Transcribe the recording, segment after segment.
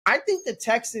I think the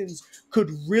Texans could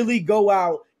really go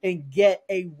out and get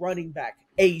a running back,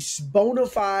 a bona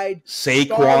fide star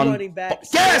running back.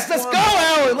 Yes, let's go,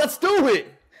 Alan. Let's do it.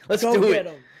 Let's do it.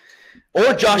 Him.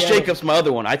 Or Josh Jacobs, my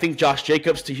other one. I think Josh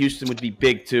Jacobs to Houston would be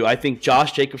big, too. I think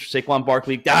Josh Jacobs for Saquon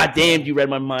Barkley. God damn, you read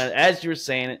my mind. As you were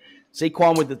saying it,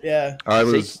 Saquon with the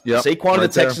Saquon to the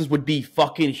Texans would be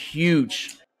fucking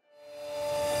huge.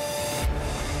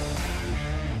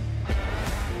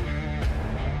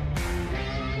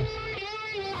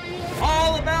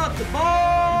 All About the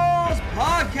Balls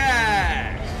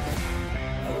podcast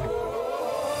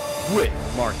with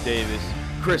Mark Davis,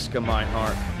 Chris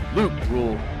Gemeinhart, Luke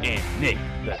Rule, and Nick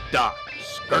the Doc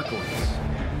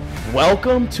Skirkowitz.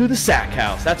 Welcome to the Sack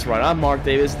House. That's right, I'm Mark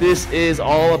Davis. This is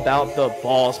All About the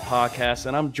Balls podcast,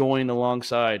 and I'm joined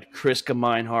alongside Chris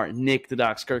Gemeinhart, Nick the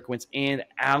Doc Skirkowitz, and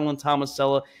Alan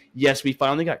Tomasella. Yes, we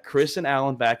finally got Chris and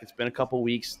Alan back. It's been a couple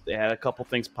weeks. They had a couple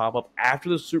things pop up after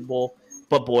the Super Bowl.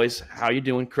 But boys, how you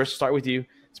doing? Chris, start with you.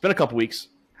 It's been a couple weeks.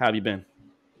 How have you been?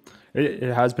 It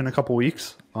has been a couple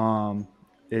weeks.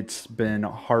 It's been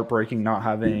heartbreaking not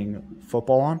having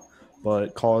football on,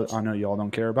 but I know y'all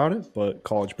don't care about it, but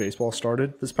college baseball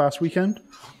started this past weekend.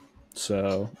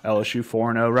 So LSU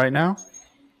 4-0 right now.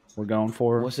 We're going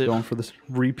for this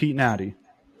repeat natty.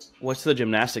 What's the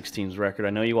gymnastics team's record?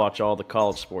 I know you watch all the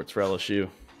college sports for LSU.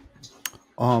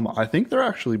 I think they're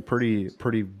actually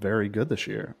very good this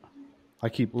year.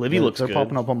 Livy looks they're good.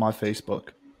 Popping up on my Facebook.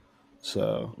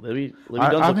 So Livy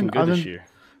does look good this year.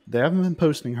 They haven't been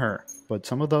posting her, but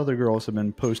some of the other girls have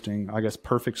been posting, I guess,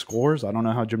 perfect scores. I don't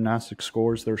know how gymnastics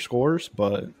scores their scores,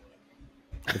 but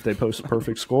if they post a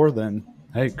perfect score, then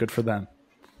hey, good for them.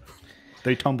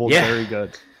 They tumbled very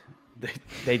good.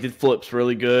 They did flips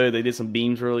really good. They did some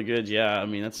beams really good. Yeah, I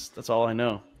mean that's all I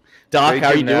know. Doc, how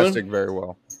are you doing? Very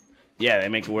well. Yeah, they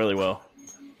make it really well.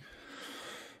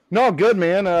 No, good,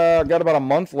 man. Got about a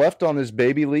month left on this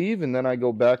baby leave, and then I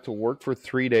go back to work for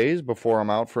 3 days before I'm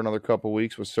out for another couple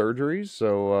weeks with surgeries.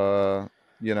 So,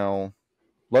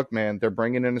 look, man, they're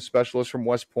bringing in a specialist from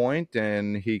West Point,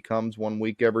 and he comes 1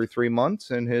 week every 3 months,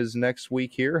 and his next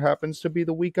week here happens to be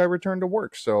the week I return to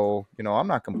work. So, I'm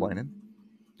not complaining.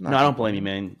 I don't blame you,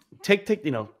 man.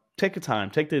 Take the time,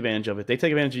 take the advantage of it. They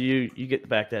take advantage of you, you get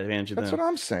back that advantage of them. That's what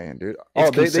I'm saying, dude.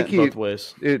 They keep both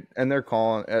ways. And they're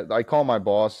calling. I call my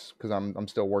boss because I'm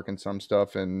still working some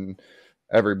stuff, and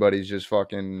everybody's just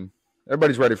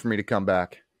everybody's ready for me to come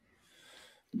back.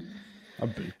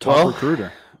 Top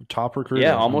recruiter.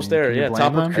 Yeah, almost there. Yeah,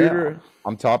 top recruiter. Yeah,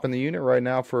 I'm topping the unit right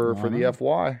now for the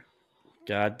FY.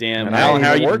 God damn. And Alan,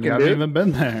 how are you working? I haven't even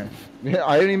been there. Yeah,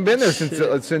 I haven't even been there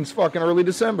since fucking early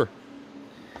December.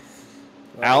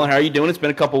 Alan, how are you doing? It's been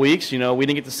a couple weeks. We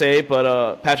didn't get to say it,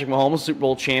 but Patrick Mahomes, Super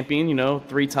Bowl champion,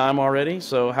 3-time already.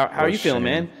 So how are you feeling,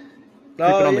 man?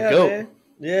 Creeping on the GOAT. Man.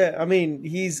 Yeah, I mean,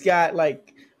 he's got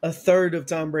like a third of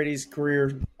Tom Brady's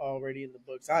career already in the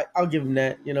books. I'll give him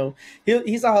that.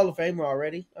 He's a Hall of Famer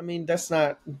already. I mean, that's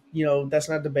not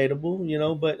debatable.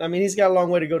 But I mean, he's got a long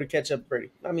way to go to catch up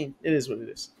Brady. I mean, it is what it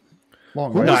is. Who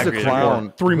was the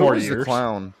clown? 3 more years.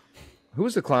 Who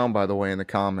was the clown, by the way, in the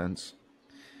comments?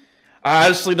 I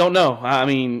honestly don't know. I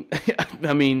mean,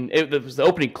 it was the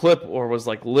opening clip, or was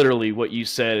like literally what you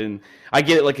said, and I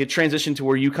get it. Like it transitioned to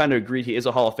where you kind of agreed he is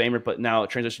a Hall of Famer, but now it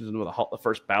transitions into the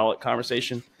first ballot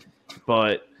conversation.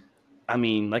 But I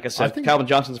mean, like I said, Calvin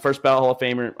Johnson's the first ballot Hall of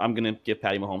Famer. I'm gonna give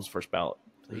Patty Mahomes first ballot.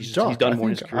 He's done more in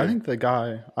his career. I think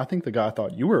the guy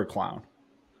thought you were a clown.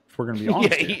 If we're gonna be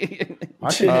honest,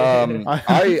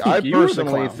 I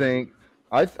personally think.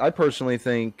 I personally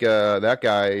think that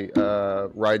guy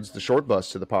rides the short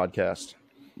bus to the podcast.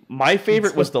 My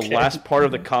favorite was the last part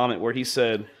of the comment where he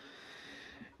said,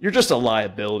 "You're just a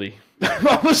liability."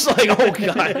 I was like, "Oh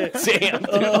god, damn!"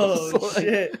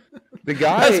 Shit! The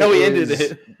guy. That's how he ended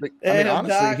it.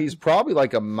 Honestly, he's probably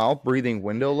like a mouth-breathing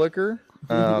window licker.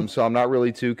 So I'm not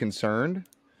really too concerned.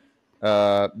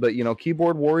 But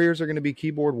keyboard warriors are going to be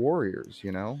keyboard warriors.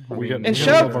 And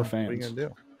shout out our fans. What are you going to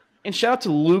do? And shout out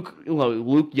to Luke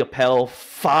Yapel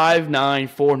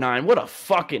 5949. What a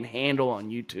fucking handle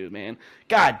on YouTube, man.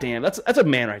 God damn, that's a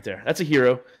man right there. That's a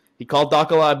hero. He called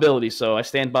Doc a liability, so I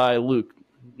stand by Luke.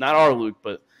 Not our Luke,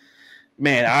 but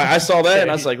man, I saw that and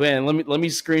I was like, man, let me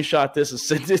screenshot this and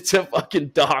send it to fucking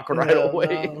Doc right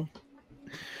away. No.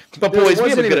 But boys,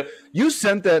 you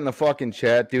sent that in the fucking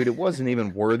chat, dude. It wasn't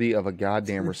even worthy of a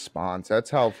goddamn response.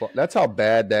 That's how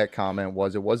bad that comment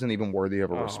was. It wasn't even worthy of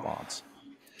a response.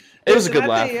 It was a good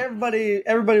laugh. Think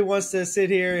everybody wants to sit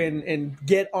here and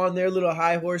get on their little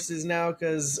high horses now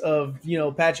because of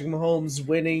Patrick Mahomes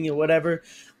winning or whatever.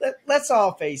 Let's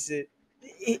all face it.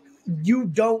 You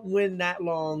don't win that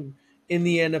long in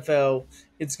the NFL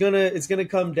It's gonna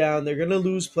come down. They're gonna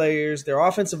lose players. Their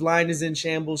offensive line is in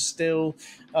shambles still.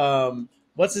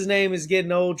 What's his name is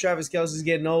getting old. Travis Kelce's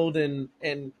getting old, and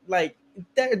like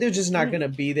they're just not gonna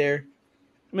be there.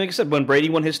 I mean, like I said, when Brady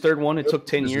won his third one, it took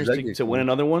 10 years to win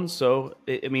another one. So,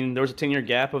 I mean, there was a 10-year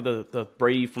gap of the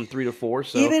Brady from 3 to 4.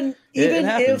 So even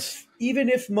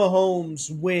if Mahomes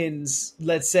wins,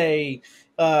 let's say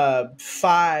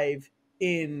 5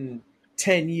 in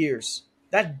 10 years,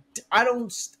 that I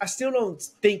still don't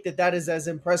think that is as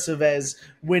impressive as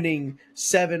winning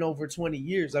 7 over 20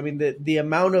 years. I mean, the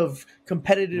amount of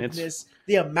competitiveness,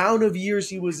 the amount of years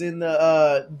he was in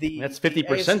the that's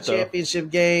 50% championship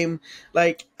game.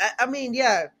 Like, I mean,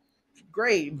 yeah,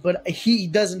 great, but he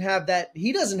doesn't have that.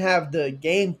 He doesn't have the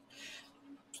game,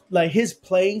 like his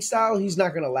playing style. He's not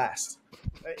going to last.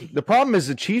 The problem is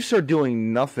the Chiefs are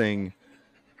doing nothing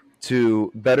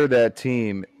to better that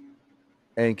team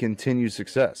and continue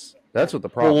success. That's what the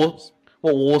problem is.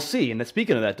 Well, we'll see. And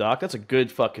speaking of that, Doc, that's a good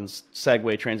fucking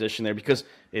segue transition there because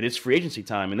it is free agency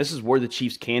time, and this is where the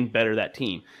Chiefs can better that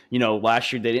team. You know,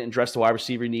 last year they didn't address the wide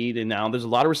receiver need, and now there's a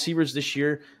lot of receivers this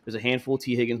year. There's a handful: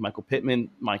 T. Higgins, Michael Pittman,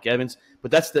 Mike Evans. But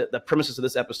that's the premises of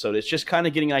this episode. It's just kind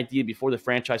of getting an idea before the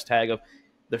franchise tag of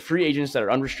the free agents that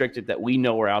are unrestricted that we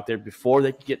know are out there before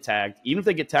they get tagged. Even if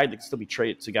they get tagged, they can still be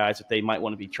traded to guys that they might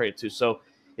want to be traded to. So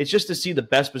it's just to see the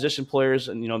best position players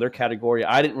and, you know, their category.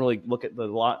 I didn't really look at the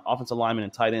offensive linemen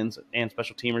and tight ends and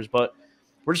special teamers, but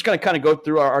we're just going to kind of go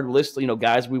through our list, you know,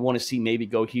 guys we want to see maybe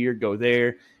go here, go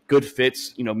there, good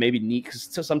fits, you know, maybe need,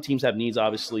 because some teams have needs,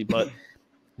 obviously, but,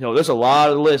 you know, there's a lot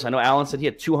of lists. I know Alan said he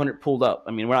had 200 pulled up.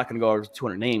 I mean, we're not going to go over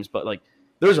 200 names, but, like,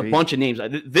 there's a bunch of names.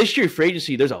 This year, free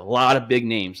agency, there's a lot of big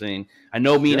names. And I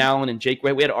know me and Alan and Jake, we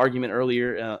had an argument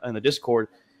earlier in the Discord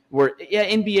where, yeah,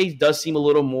 NBA does seem a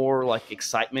little more like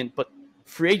excitement, but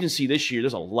free agency this year,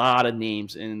 there's a lot of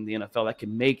names in the NFL that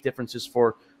can make differences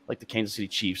for, like, the Kansas City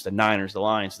Chiefs, the Niners, the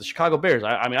Lions, the Chicago Bears.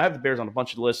 I mean, I have the Bears on a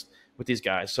bunch of the list with these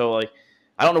guys. So, like,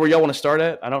 I don't know where y'all want to start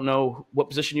at. I don't know what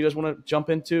position you guys want to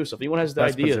jump into. So if anyone has the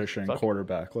best idea. Position,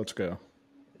 quarterback. Let's go.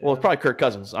 Well, it's probably Kirk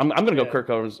Cousins. I'm going to go Kirk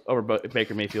over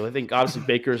Baker Mayfield. I think, obviously,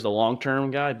 Baker is the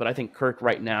long-term guy, but I think Kirk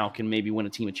right now can maybe win a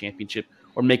team a championship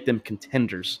or make them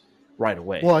contenders right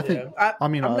away. Well, I think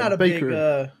I'm not a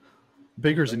Baker.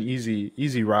 Baker's an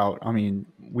easy route. I mean,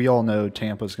 we all know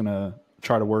Tampa's going to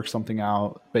try to work something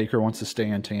out. Baker wants to stay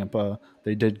in Tampa.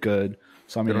 They did good.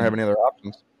 So I mean, they don't have any other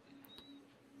options.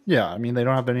 Yeah, I mean, they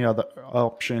don't have any other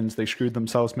options. They screwed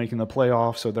themselves making the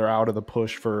playoffs, so they're out of the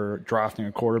push for drafting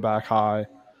a quarterback high.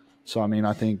 So I mean,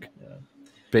 I think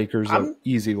Baker's an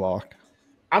easy lock.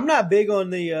 I'm not big on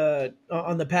the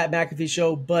Pat McAfee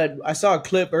show, but I saw a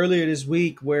clip earlier this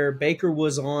week where Baker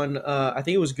was on, I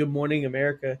think it was Good Morning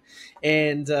America,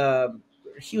 and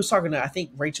he was talking to, I think,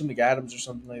 Rachel McAdams or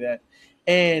something like that,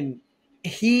 and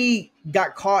he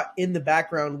got caught in the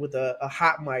background with a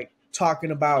hot mic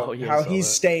talking about how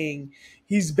he's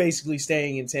basically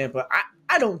staying in Tampa.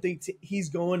 I don't think he's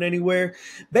going anywhere.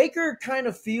 Baker kind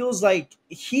of feels like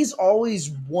he's always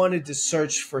wanted to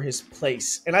search for his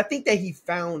place. And I think that he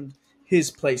found his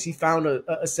place. He found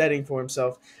a setting for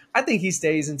himself. I think he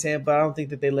stays in Tampa. I don't think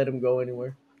that they let him go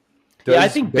anywhere. Does I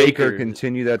think Baker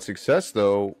continue that success,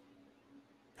 though,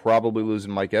 probably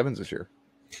losing Mike Evans this year?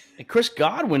 And Chris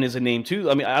Godwin is a name,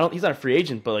 too. I mean, he's not a free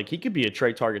agent, but, like, he could be a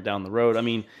trade target down the road. I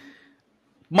mean,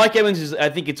 Mike Evans is, I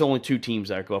think it's only 2 teams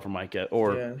that go for Mike,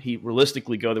 or he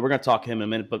realistically go there. We're going to talk to him in a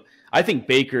minute, but I think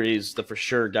Baker is the for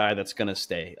sure guy that's going to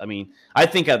stay. I mean, I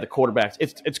think out of the quarterbacks,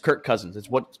 it's Kirk Cousins. It's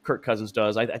what Kirk Cousins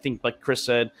does. I think, like Chris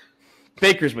said,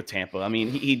 Baker's with Tampa. I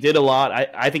mean, he did a lot.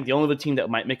 I think the only other team that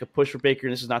might make a push for Baker,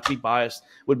 and this is not to be biased,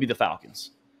 would be the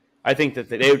Falcons. I think that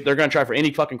they're going to try for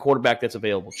any fucking quarterback that's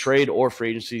available, trade or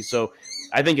free agency. So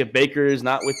I think if Baker is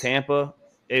not with Tampa,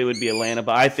 it would be Atlanta,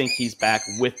 but I think he's back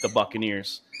with the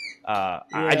Buccaneers.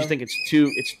 I just think it's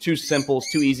too simple, it's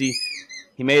too easy.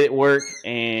 He made it work,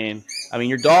 and I mean,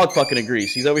 your dog fucking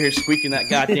agrees. He's over here squeaking that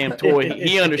goddamn toy.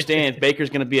 He understands Baker's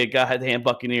going to be a goddamn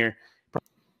Buccaneer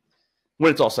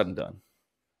when it's all said and done.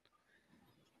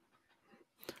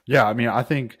 Yeah, I mean, I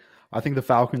think the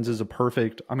Falcons is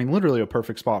literally a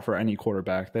perfect spot for any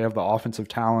quarterback. They have the offensive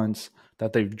talents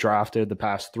that they've drafted the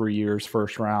past 3 years,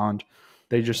 first round.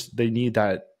 They need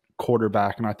that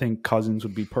quarterback, and I think Cousins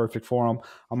would be perfect for them.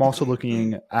 I'm also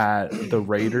looking at the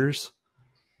Raiders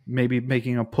maybe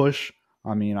making a push.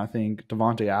 I mean, I think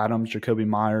Devontae Adams, Jacoby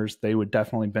Myers, they would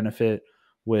definitely benefit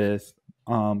with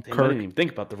Kirk. I didn't even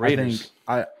think about the Raiders.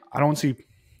 I don't see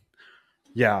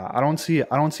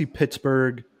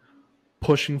Pittsburgh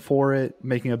pushing for it,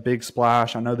 making a big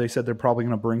splash. I know they said they're probably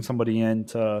going to bring somebody in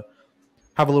to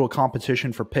have a little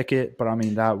competition for Pickett, but I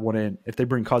mean that wouldn't if they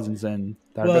bring Cousins in.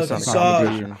 That's not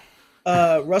competition.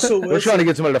 Russell Wilson. We're trying to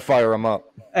get somebody to fire him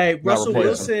up. Hey, Russell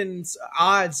Wilson's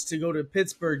odds to go to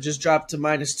Pittsburgh just dropped to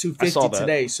minus 250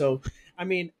 today. So, I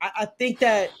mean, I think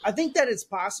that it's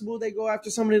possible they go after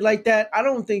somebody like that. I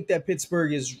don't think that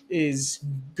Pittsburgh is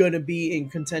going to be in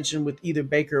contention with either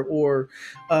Baker or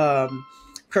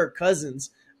Kirk Cousins.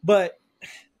 But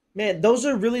man, those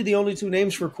are really the only two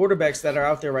names for quarterbacks that are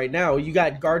out there right now. You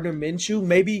got Gardner Minshew.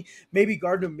 Maybe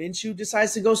Gardner Minshew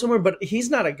decides to go somewhere, but he's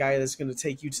not a guy that's going to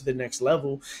take you to the next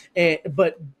level.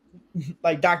 But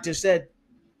like Doc just said,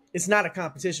 it's not a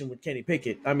competition with Kenny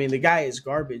Pickett. I mean, the guy is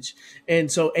garbage.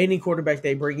 And so any quarterback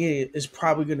they bring in is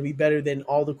probably going to be better than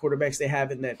all the quarterbacks they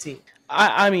have in that team.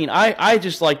 I mean, I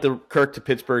just like the Kirk to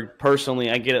Pittsburgh personally.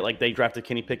 I get it, like they drafted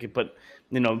Kenny Pickett, but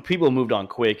people moved on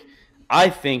quick. I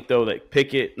think, though, that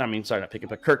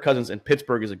Kirk Cousins and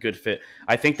Pittsburgh is a good fit.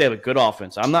 I think they have a good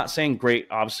offense. I'm not saying great.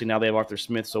 Obviously, now they have Arthur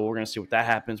Smith, so we're going to see what that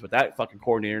happens with that fucking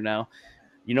coordinator now.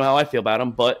 You know how I feel about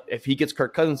him, but if he gets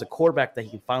Kirk Cousins, a quarterback that he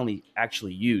can finally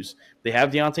actually use. They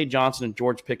have Deontay Johnson and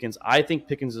George Pickens. I think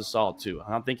Pickens is solid, too.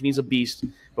 I'm not thinking he's a beast,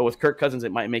 but with Kirk Cousins,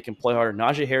 it might make him play harder.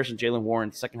 Najee Harris and Jalen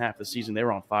Warren, the second half of the season, they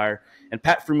were on fire, and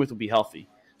Pat Freiermuth will be healthy.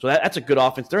 So that's a good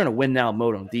offense. They're in a win-now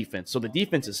mode on defense. So the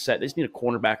defense is set. They just need a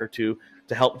cornerback or two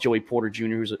to help Joey Porter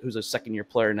Jr., who's a second-year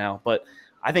player now. But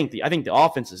I think the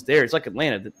offense is there. It's like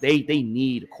Atlanta. They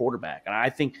need a quarterback. And I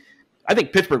think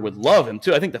Pittsburgh would love him,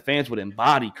 too. I think the fans would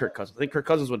embody Kirk Cousins. I think Kirk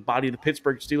Cousins would embody the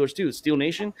Pittsburgh Steelers, too. The Steel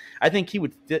Nation, I think he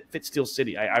would fit Steel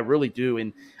City. I really do.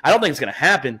 And I don't think it's going to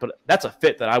happen, but that's a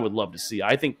fit that I would love to see.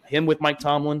 I think him with Mike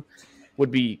Tomlin would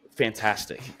be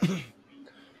fantastic.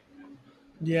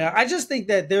 Yeah, I just think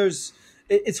that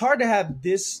it's hard to have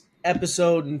this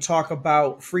episode and talk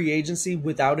about free agency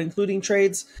without including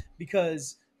trades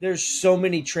because there's so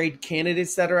many trade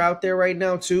candidates that are out there right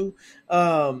now too.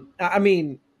 I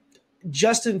mean,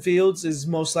 Justin Fields is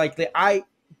most likely.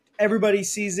 Everybody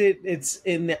sees it. It's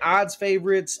in the odds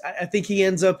favorites. I think he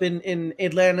ends up in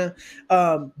Atlanta.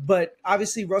 But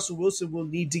obviously Russell Wilson will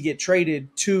need to get traded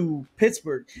to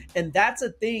Pittsburgh. And that's a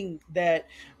thing that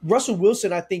Russell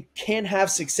Wilson, I think, can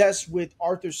have success with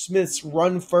Arthur Smith's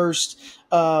run first.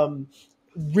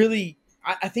 Really,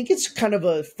 I think it's kind of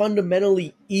a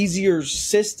fundamentally easier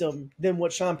system than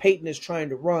what Sean Payton is trying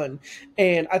to run.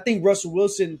 And I think Russell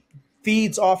Wilson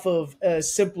feeds off of a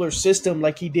simpler system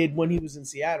like he did when he was in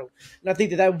Seattle. And I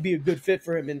think that would be a good fit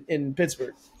for him in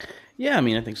Pittsburgh. Yeah, I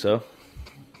mean, I think so.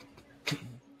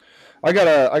 I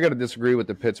gotta disagree with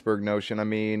the Pittsburgh notion. I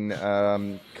mean,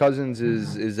 Cousins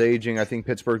is aging. I think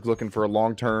Pittsburgh's looking for a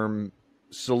long-term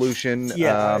solution.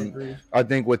 Yeah, I agree. I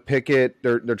think with Pickett,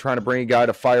 they're trying to bring a guy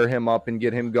to fire him up and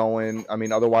get him going. I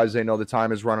mean, otherwise they know the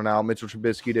time is running out. Mitchell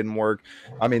Trubisky didn't work.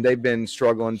 I mean, they've been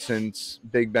struggling since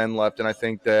Big Ben left, and I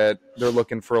think that they're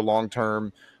looking for a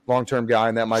long-term guy,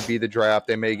 and that might be the draft.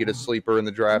 They may get a sleeper in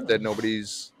the draft that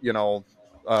nobody's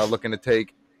looking to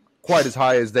take quite as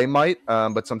high as they might,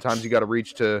 but sometimes you got to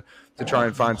reach to try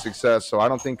and find success. So I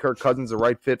don't think Kirk Cousins is the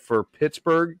right fit for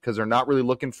Pittsburgh because they're not really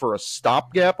looking for a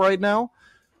stopgap right now.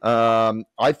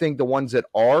 I think the ones that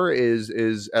are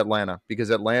is Atlanta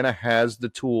because Atlanta has the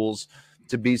tools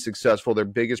to be successful. Their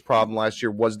biggest problem last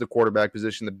year was the quarterback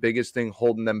position, the biggest thing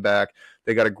holding them back.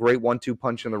 They got a great 1-2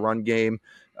 punch in the run game.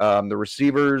 The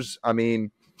receivers, I mean,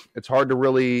 it's hard to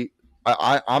really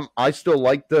I still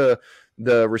like the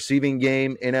receiving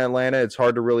game in Atlanta. It's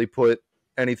hard to really put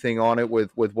anything on it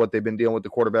with what they've been dealing with the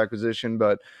quarterback position,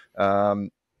 but I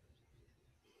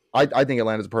think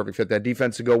Atlanta's a perfect fit. That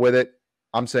defense to go with it.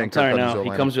 I'm saying he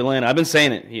comes to Atlanta. I've been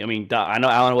saying it. I know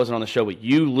Alan wasn't on the show, but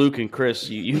you, Luke, and Chris,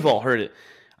 you've all heard it.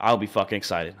 I'll be fucking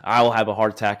excited. I will have a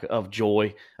heart attack of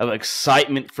joy, of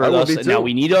excitement for us. Now,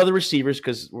 we need other receivers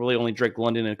because really only Drake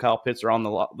London and Kyle Pitts are on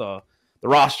the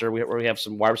roster where we have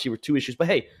some wide receiver 2 issues. But,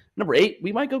 hey, number 8,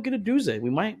 we might go get a Duze. We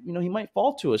might, he might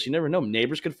fall to us. You never know.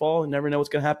 Neighbors could fall. You never know what's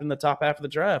going to happen in the top half of the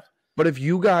draft. But if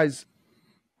you guys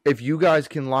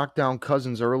can lock down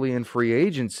Cousins early in free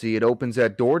agency, it opens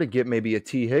that door to get maybe a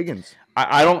T. Higgins.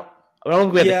 I don't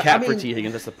think we have the cap for T.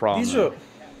 Higgins. That's the problem.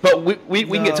 But we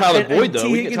can get Tyler Boyd, though.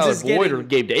 We can get Tyler Boyd or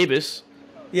Gabe Davis.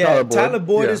 Yeah, Tyler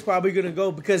Boyd is probably going to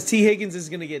go because T. Higgins is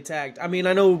going to get tagged. I mean,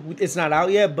 I know it's not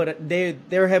out yet, but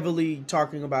they're heavily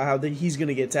talking about how he's going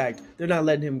to get tagged. They're not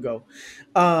letting him go.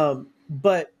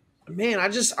 But, man, I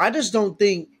just don't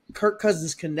think Kirk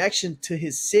Cousins' connection to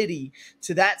his city,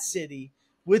 to that city,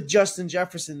 with Justin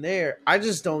Jefferson there, I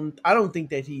don't think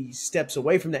that he steps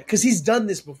away from that because he's done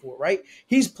this before, right?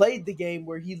 He's played the game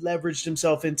where he leveraged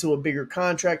himself into a bigger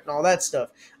contract and all that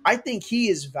stuff. I think he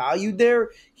is valued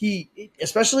there.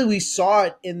 Especially we saw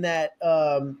it in that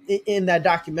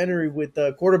documentary with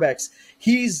the quarterbacks.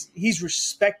 He's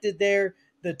respected there.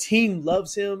 The team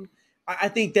loves him. I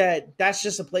think that's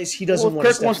just a place he doesn't want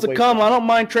to step away from. Kirk wants to come. I don't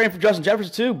mind trading for Justin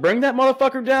Jefferson too. Bring that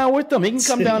motherfucker down with him. He can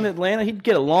come down to Atlanta. He'd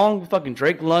get along with fucking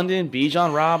Drake London,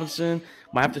 Bijan Robinson.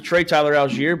 Might have to trade Tyler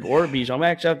Algier or Bijan. I might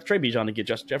actually have to trade Bijan to get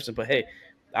Justin Jefferson. But hey,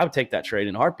 I would take that trade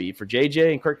in a heartbeat for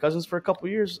JJ and Kirk Cousins for a couple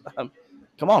of years.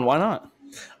 Come on, why not?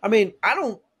 I mean,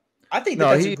 I think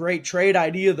that's a great trade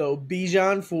idea, though.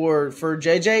 Bijan for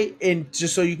JJ, and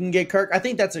just so you can get Kirk. I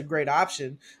think that's a great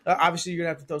option. Obviously, you're gonna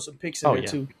have to throw some picks in there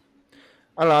too.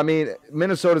 I don't know. I mean,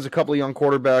 Minnesota's a couple of young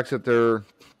quarterbacks that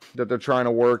they're trying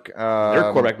to work.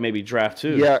 Their quarterback maybe draft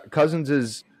too. Yeah, Cousins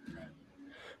is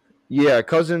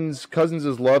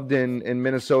loved in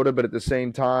Minnesota, but at the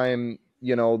same time,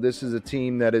 you know, this is a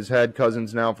team that has had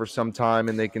Cousins now for some time,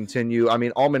 and they continue. I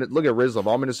mean, look at Rizlov.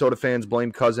 All Minnesota fans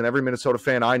blame Cousins. Every Minnesota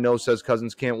fan I know says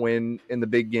Cousins can't win in the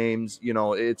big games. You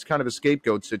know, it's kind of a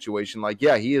scapegoat situation. Like,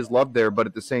 yeah, he is loved there, but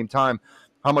at the same time,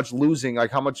 how much losing in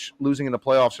the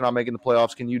playoffs or not making the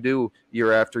playoffs can you do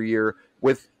year after year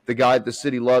with the guy the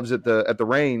city loves at the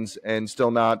reins and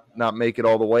still not make it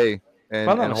all the way? And, if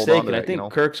I'm not and mistaken, hold on to that, I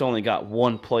think Kirk's only got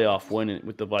one playoff win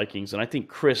with the Vikings, and I think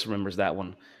Chris remembers that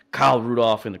one. Kyle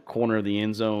Rudolph in the corner of the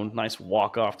end zone, nice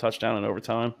walk-off touchdown in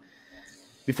overtime.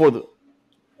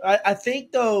 I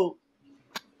think though.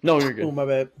 No, you're good. Oh, my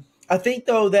bad. I think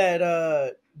though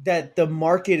that the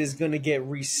market is going to get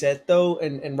reset though,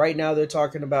 and right now they're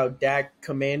talking about Dak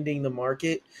commanding the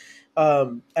market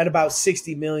at about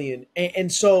 $60 million,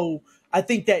 and so I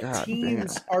think that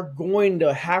teams are going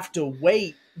to have to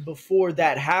wait before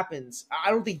that happens. I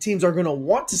don't think teams are going to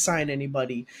want to sign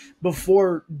anybody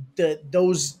before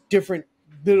those different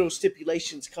little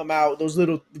stipulations come out, those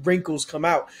little wrinkles come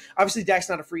out. Obviously, Dak's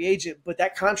not a free agent, but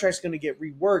that contract's going to get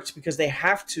reworked because they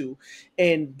have to,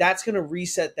 and that's going to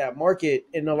reset that market.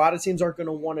 And a lot of teams aren't going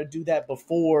to want to do that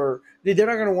before. They're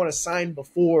not going to want to sign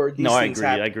before these things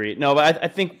happen. I agree. No, but I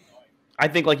think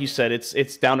like you said,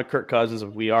 it's down to Kirk Cousins.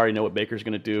 We already know what Baker's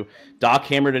going to do. Doc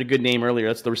hammered a good name earlier.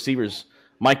 That's the receivers.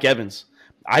 Mike Evans.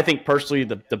 I think personally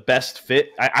the best fit.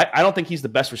 I don't think he's the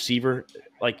best receiver,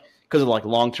 like because of like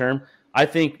long term. I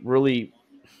think really,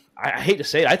 I hate to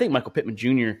say it, I think Michael Pittman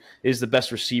Jr. is the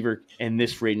best receiver in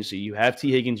this free agency. You have T.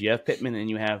 Higgins, you have Pittman, and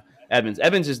you have Evans.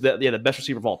 Evans is the best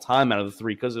receiver of all time out of the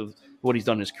three because of what he's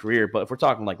done in his career. But if we're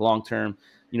talking like long term,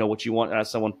 you know, what you want out of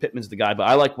someone, Pittman's the guy. But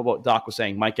I like what Doc was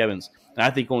saying, Mike Evans. And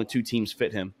I think only two teams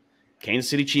fit him. Kansas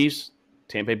City Chiefs,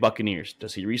 Tampa Bay Buccaneers.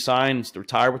 Does he resign and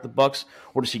retire with the Bucs,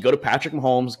 or does he go to Patrick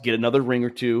Mahomes, get another ring or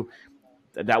two?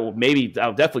 That will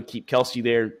definitely keep Kelsey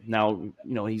there. Now, you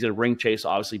know, he's in a ring chase,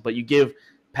 obviously, but you give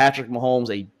Patrick Mahomes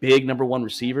a big number one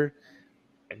receiver,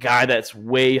 a guy that's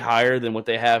way higher than what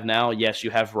they have now. Yes,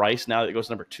 you have Rice now that goes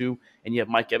number two, and you have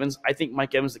Mike Evans. I think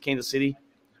Mike Evans to Kansas City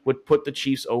would put the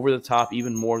Chiefs over the top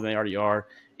even more than they already are.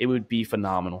 It would be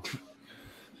phenomenal.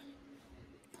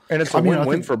 And it's a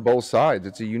win-win for both sides.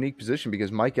 It's a unique position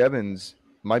because Mike Evans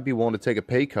might be willing to take a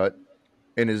pay cut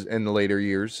in the later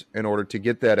years in order to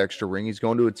get that extra ring. He's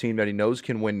going to a team that he knows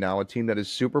can win now, a team that is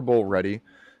Super Bowl ready.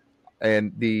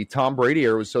 And the Tom Brady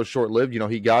era was so short-lived. You know,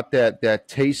 he got that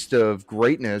taste of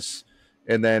greatness,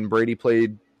 and then Brady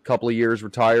played a couple of years,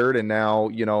 retired, and now,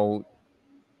 you know,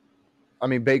 I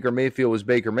mean, Baker Mayfield was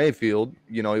Baker Mayfield.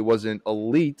 You know, he wasn't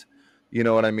elite. You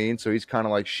know what I mean? So he's kind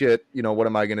of like, shit, you know, what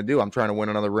am I going to do? I'm trying to win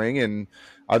another ring. And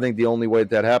I think the only way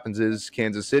that happens is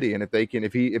Kansas City. And if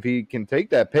he can take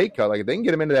that pay cut, like if they can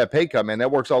get him into that pay cut, man, that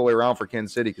works all the way around for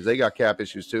Kansas City because they got cap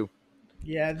issues too.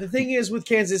 Yeah, the thing is with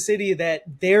Kansas City that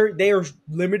they are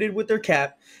limited with their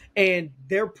cap, and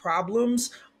their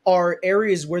problems are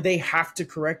areas where they have to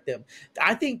correct them.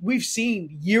 I think we've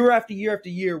seen year after year after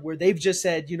year where they've just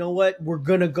said, you know what, we're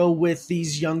going to go with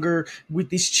these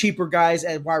cheaper guys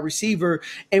at wide receiver,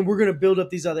 and we're going to build up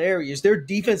these other areas. Their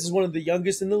defense is one of the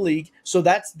youngest in the league, so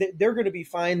they're going to be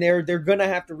fine there. They're going to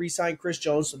have to re-sign Chris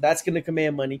Jones, so that's going to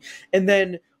command money. And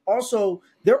then also,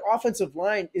 their offensive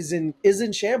line is in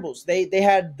shambles. They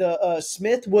had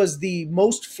Smith was the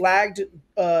most flagged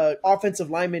offensive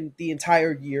lineman the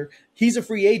entire year. He's a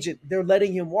free agent. They're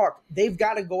letting him walk. They've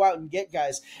got to go out and get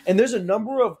guys. And there's a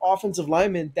number of offensive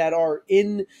linemen that are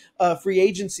in free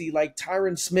agency, like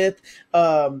Tyron Smith.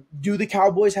 Do the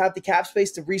Cowboys have the cap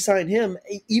space to re-sign him?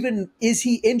 Even is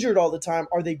he injured all the time?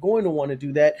 Are they going to want to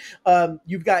do that?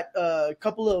 You've got a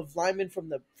couple of linemen from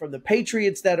the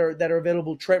Patriots that are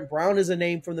available. Trent Brown is a name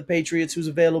name from the Patriots who's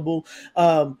available,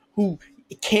 who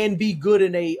can be good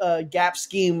in a gap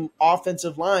scheme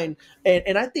offensive line.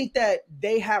 And I think that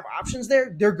they have options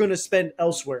there. They're going to spend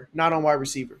elsewhere, not on wide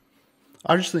receiver.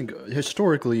 I just think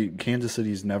historically Kansas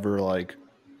City's never like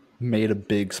made a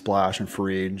big splash in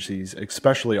free agencies,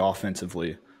 especially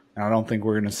offensively. And I don't think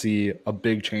we're going to see a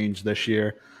big change this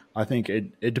year. I think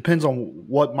it depends on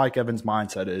what Mike Evans'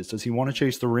 mindset is. Does he want to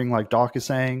chase the ring like Doc is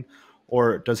saying,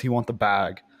 or does he want the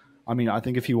bag? I mean, I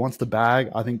think if he wants the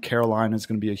bag, I think Carolina is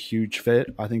going to be a huge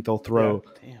fit. I think they'll throw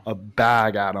a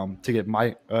bag at him to get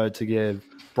to give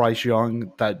Bryce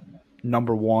Young that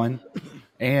number one.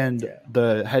 And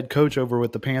the head coach over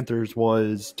with the Panthers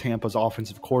was Tampa's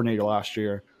offensive coordinator last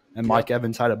year, and Mike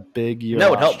Evans had a big year. That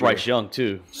would help Bryce Young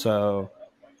too. So,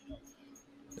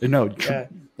 no,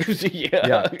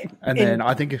 yeah. And then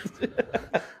I think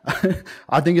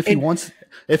if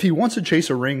he wants to chase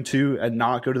a ring too and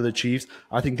not go to the Chiefs,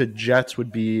 I think the Jets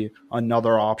would be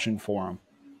another option for him.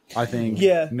 I think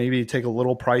maybe take a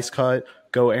little price cut,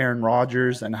 go Aaron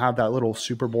Rodgers, and have that little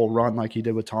Super Bowl run like he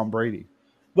did with Tom Brady.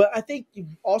 But I think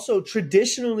also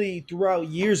traditionally throughout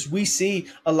years, we see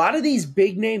a lot of these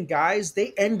big name guys,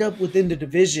 they end up within the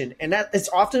division. And that it's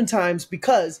oftentimes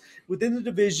because within the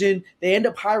division, they end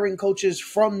up hiring coaches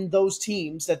from those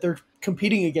teams that they're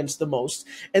competing against the most.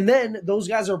 And then those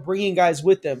guys are bringing guys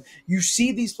with them. You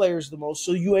see these players the most,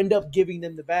 so you end up giving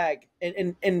them the bag.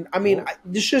 And I mean,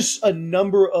 there's just a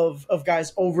number of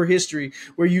guys over history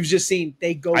where you've just seen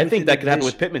they go. I think that could happen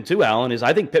with Pittman too, Alan.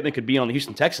 I think Pittman could be on the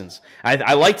Houston Texans.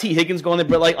 I like T. Higgins going there,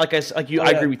 but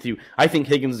I agree with you. I think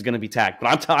Higgins is going to be tagged.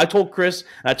 But I told Chris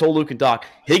and I told Luke and Doc,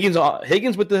 Higgins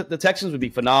with the Texans would be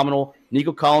phenomenal.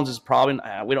 Nico Collins is probably we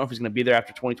don't know if he's going to be there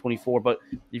after 2024. But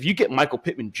if you get Michael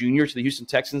Pittman Jr. to the Houston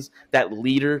Texans, that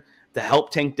leader to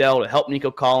help Tank Dell, to help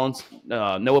Nico Collins,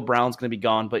 Noah Brown's going to be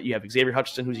gone, but you have Xavier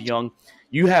Hutchinson who's young.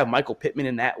 You have Michael Pittman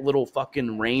in that little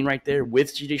fucking reign right there with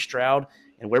C.J. Stroud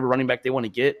and whatever running back they want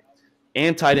to get,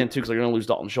 and tight end too because they're going to lose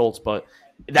Dalton Schultz. But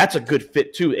that's a good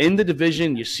fit too in the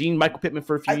division. You've seen Michael Pittman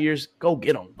for a few years. Go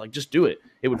get him. Like just do it.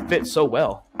 It would fit so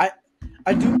well.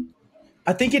 I do.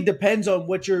 I think it depends on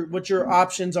what your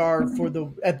options are for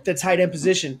at the tight end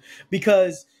position,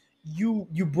 because you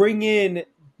bring in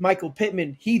Michael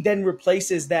Pittman, he then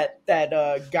replaces that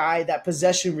guy, that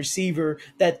possession receiver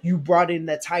that you brought in,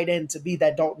 that tight end to be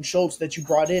that Dalton Schultz that you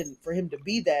brought in for him to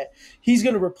be that. He's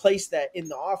going to replace that in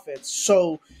the offense.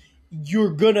 So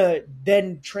you're going to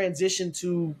then transition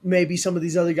to maybe some of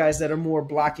these other guys that are more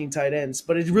blocking tight ends.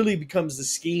 But it really becomes the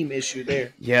scheme issue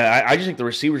there. Yeah, I just think the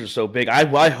receivers are so big.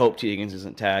 I hope T. Higgins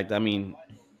isn't tagged. I mean,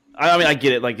 I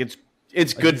get it. Like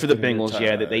it's good for the Bengals,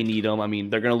 that they need him. I mean,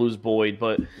 they're going to lose Boyd,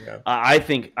 but I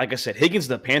think, like I said, Higgins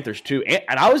and the Panthers too.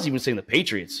 And I was even saying the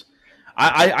Patriots.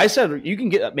 I said you can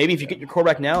get maybe if you get your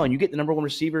quarterback now and you get the number one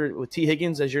receiver with T.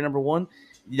 Higgins as your number one.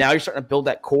 Now you're starting to build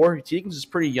that core. T. Higgins is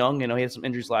pretty young. I know he had some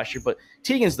injuries last year, but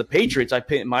T. Higgins, the Patriots,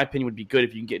 in my opinion, would be good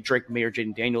if you can get Drake May or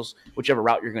Jaden Daniels, whichever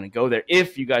route you're going to go there.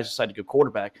 If you guys decide to go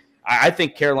quarterback, I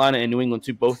think Carolina and New England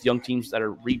too, both young teams that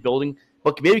are rebuilding,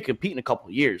 but can maybe compete in a couple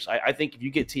of years. I think if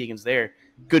you get T. Higgins there,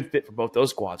 good fit for both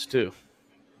those squads too.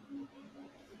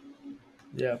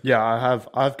 Yeah, I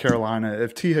have Carolina.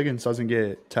 If T. Higgins doesn't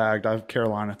get tagged, I have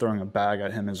Carolina throwing a bag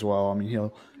at him as well. I mean,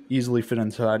 he'll easily fit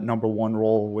into that number one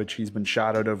role, which he's been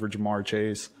shadowed over Jamar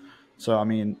Chase. So, I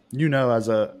mean, as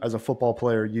a football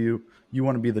player, you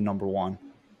want to be the number one.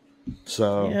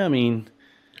 So yeah, I mean,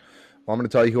 well, I'm going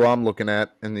to tell you who I'm looking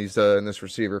at in this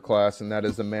receiver class, and that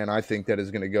is the man I think that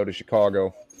is going to go to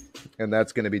Chicago, and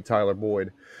that's going to be Tyler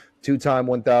Boyd. Two-time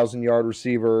 1,000-yard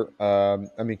receiver.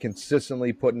 I mean,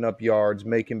 consistently putting up yards,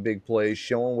 making big plays,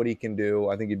 showing what he can do.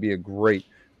 I think he'd be a great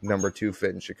number 2 fit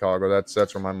in Chicago.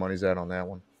 That's where my money's at on that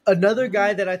one. Another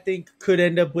guy that I think could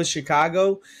end up with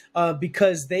Chicago,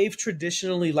 because they've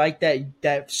traditionally liked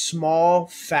that small,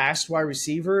 fast wide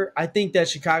receiver. I think that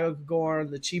Chicago could go on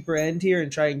the cheaper end here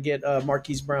and try and get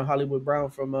Marquise Brown, Hollywood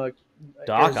Brown from Doc.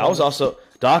 Arizona. I was also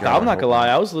Doc. I'm not gonna lie.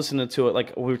 I was listening to it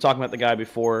like we were talking about the guy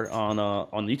before on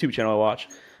the YouTube channel I watch.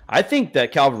 I think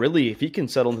that Calvin Ridley, if he can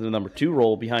settle into the number 2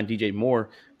 role behind DJ Moore,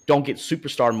 don't get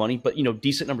superstar money, but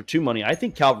decent number 2 money. I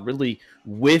think Calvin Ridley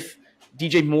with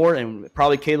DJ Moore and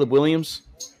probably Caleb Williams.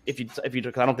 If you, I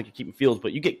don't think you're keeping Fields,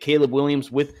 but you get Caleb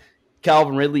Williams with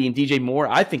Calvin Ridley and DJ Moore.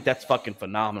 I think that's fucking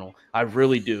phenomenal. I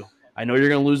really do. I know you're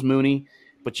gonna lose Mooney,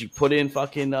 but you put in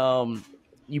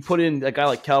a guy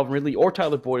like Calvin Ridley or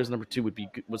Tyler Boyd as number 2 would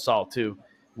solid too.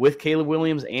 With Caleb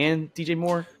Williams and DJ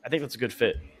Moore, I think that's a good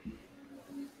fit.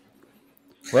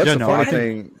 Well, that's the funny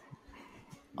thing.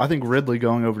 I think Ridley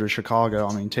going over to Chicago,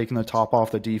 I mean, taking the top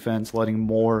off the defense, letting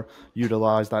Moore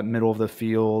utilize that middle of the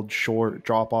field, short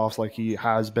drop-offs like he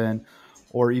has been,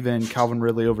 or even Calvin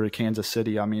Ridley over to Kansas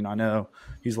City. I mean, I know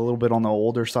he's a little bit on the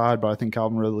older side, but I think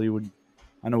Calvin Ridley would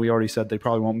 – I know we already said they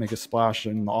probably won't make a splash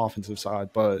in the offensive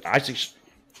side, but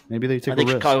maybe they take a risk.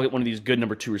 I think Chicago get one of these good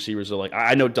number 2 receivers. So like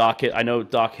I know Doc hit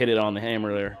it on the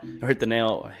hammer there, or hit the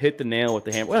nail with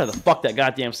the hammer. Whatever the fuck that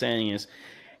goddamn saying is.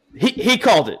 He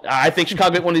called it. I think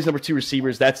Chicago get one of these number 2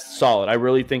 receivers. That's solid. I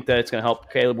really think that it's going to help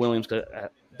Caleb Williams.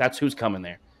 That's who's coming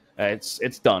there.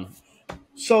 It's done.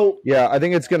 So yeah, I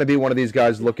think it's going to be one of these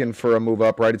guys looking for a move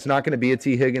up, right? It's not going to be a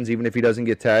T. Higgins, even if he doesn't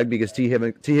get tagged, because T.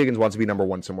 Higgins wants to be number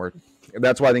 1 somewhere.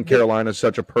 That's why I think Carolina is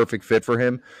such a perfect fit for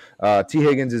him. T.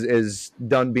 Higgins is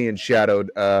done being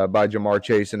shadowed by Jamar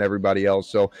Chase and everybody else.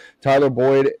 So Tyler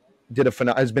Boyd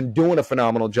has been doing a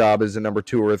phenomenal job as a number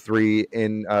 2 or a 3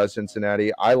 in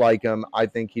Cincinnati. I like him. I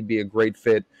think he'd be a great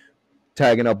fit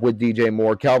tagging up with DJ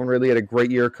Moore. Calvin Ridley had a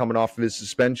great year coming off of his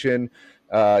suspension.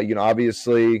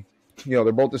 Obviously,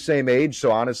 they're both the same age,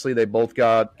 so honestly, they both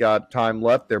got time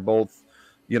left. They're both,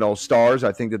 stars.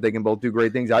 I think that they can both do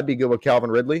great things. I'd be good with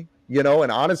Calvin Ridley,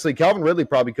 and honestly, Calvin Ridley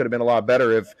probably could have been a lot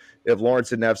better if Lawrence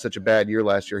didn't have such a bad year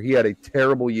last year. He had a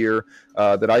terrible year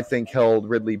that I think held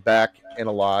Ridley back in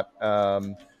a lot.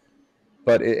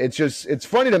 But it's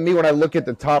funny to me when I look at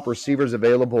the top receivers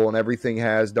available and everything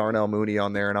has Darnell Mooney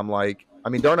on there, and I'm like, I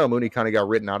mean, Darnell Mooney kind of got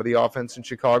written out of the offense in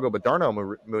Chicago, but Darnell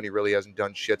Mooney really hasn't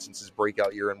done shit since his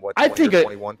breakout year in I think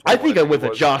with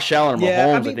a Josh Allen or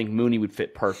Mahomes, I think Mooney would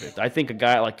fit perfect. I think a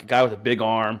guy with a big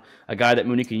arm, a guy that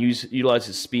Mooney can utilize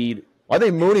his speed. I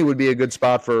think Mooney would be a good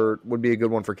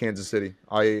one for Kansas City.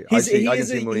 He's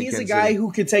a guy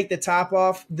who could take the top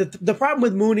off. The problem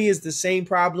with Mooney is the same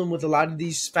problem with a lot of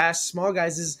these fast small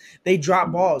guys is they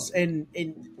drop balls and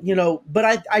but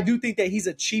I do think that he's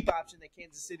a cheap option that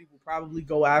Kansas City will probably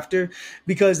go after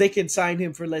because they can sign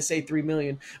him for, let's say, $3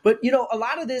 million. But a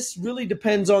lot of this really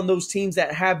depends on those teams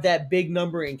that have that big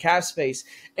number in cap space.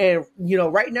 And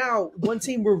right now, one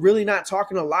team we're really not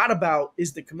talking a lot about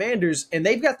is the Commanders, and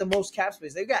they've got the most cap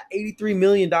space. They've got $83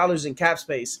 million in cap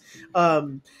space.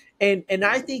 And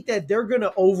I think that they're going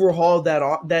to overhaul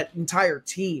that entire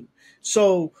team.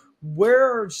 So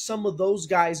where are some of those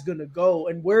guys going to go,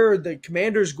 and where are the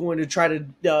Commanders going to try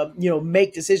to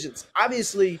make decisions?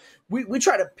 Obviously, we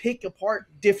try to pick apart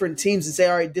different teams and say,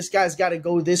 all right, this guy's got to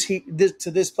go this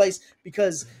to this place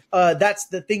because that's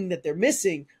the thing that they're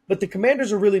missing. But the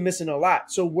Commanders are really missing a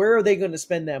lot. So where are they going to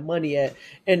spend that money at?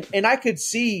 And I could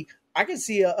see Mike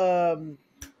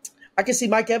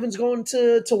Evans going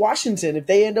to Washington if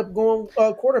they end up going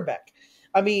quarterback.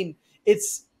 I mean,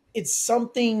 it's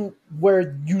something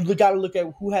where you got to look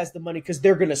at who has the money because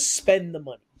they're going to spend the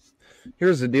money.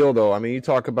 Here's the deal, though. I mean, you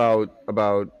talk about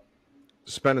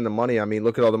spending the money. I mean,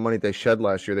 look at all the money they shed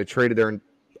last year. They traded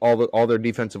all their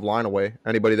defensive line away.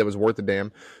 Anybody that was worth a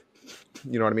damn.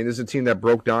 You know what I mean? This is a team that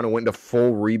broke down and went into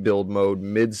full rebuild mode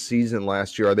mid-season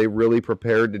last year. Are they really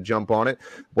prepared to jump on it?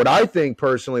 What I think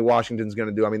personally Washington's going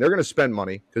to do, I mean, they're going to spend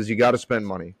money because you got to spend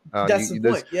money. That's the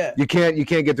point, yeah. You can't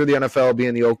get through the NFL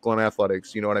being the Oakland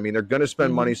Athletics. You know what I mean? They're going to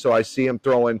spend money, so I see them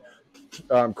throwing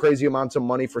crazy amounts of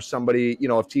money for somebody,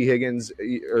 if T. Higgins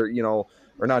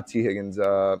or not T. Higgins.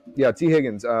 T.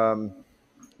 Higgins,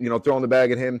 throwing the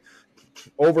bag at him.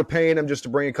 Overpaying him just to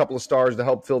bring a couple of stars to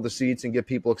help fill the seats and get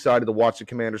people excited to watch the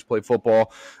Commanders play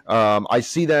football. I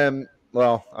see them.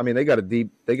 Well, I mean, they got a deep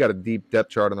depth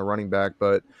chart on the running back,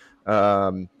 but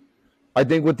I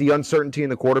think with the uncertainty in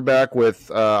the quarterback,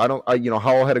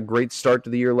 Howell had a great start to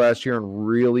the year last year and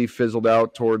really fizzled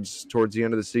out towards the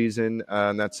end of the season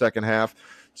in that second half.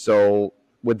 So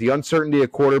with the uncertainty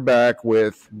at quarterback,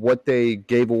 with what they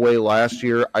gave away last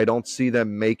year, I don't see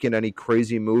them making any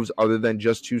crazy moves other than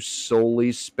just to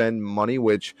solely spend money,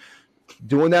 which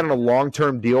doing that on a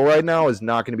long-term deal right now is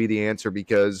not going to be the answer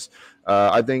because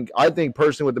I think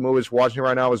personally what the move is watching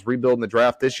right now is rebuilding the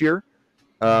draft this year.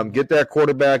 Get that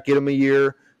quarterback, get him a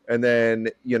year, and then,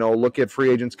 look at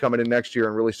free agents coming in next year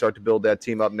and really start to build that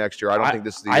team up next year. I don't think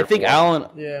this is the year. I think Allen.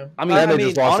 Yeah. I mean,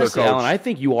 honestly, Allen, I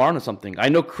think you are onto something. I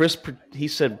know Chris, he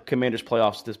said Commanders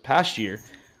playoffs this past year.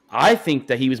 I think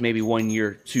that he was maybe 1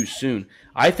 year too soon.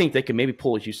 I think they could maybe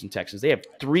pull a Houston Texans. They have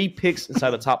 3 picks inside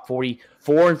the top 40,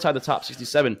 4 inside the top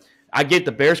 67. I get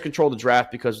the Bears control the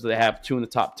draft because they have 2 in the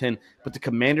top 10, but the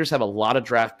Commanders have a lot of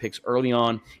draft picks early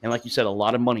on, and like you said, a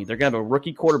lot of money. They're going to have a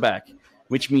rookie quarterback,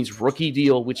 which means rookie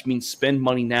deal, which means spend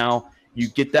money now. You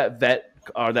get that vet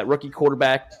or that rookie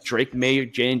quarterback, Drake May,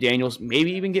 Jalen Daniels,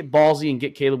 maybe even get ballsy and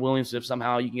get Caleb Williams if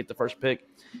somehow you can get the first pick.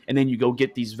 and then you go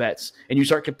get these vets, and you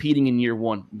start competing in year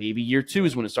 1. Maybe year 2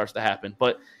 is when it starts to happen.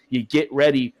 But you get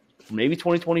ready for maybe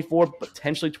 2024,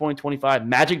 potentially 2025.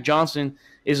 Magic Johnson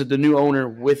is the new owner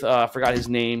with I forgot his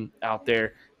name out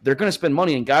there. They're going to spend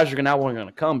money, and guys are now going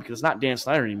to come because it's not Dan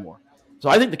Snyder anymore. So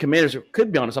I think the Commanders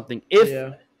could be onto something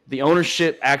if the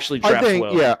ownership actually drafts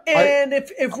well. Yeah, and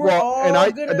if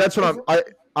we're that's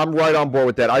what I'm right on board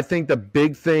with that. I think the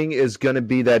big thing is going to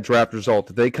be that draft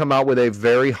result. If they come out with a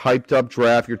very hyped up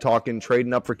draft, you're talking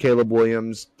trading up for Caleb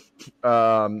Williams,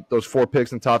 those 4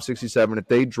 picks in the top 67. If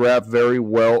they draft very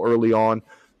well early on,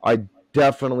 I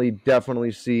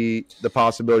definitely see the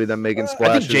possibility of them making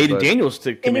splashes. I think Jaden Daniels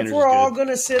to Commanders. And if we're all going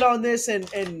to sit on this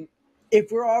and if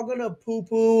we're all going to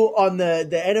poo-poo on the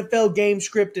NFL game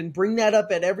script and bring that up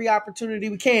at every opportunity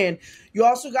we can, you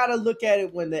also got to look at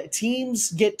it when the teams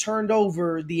get turned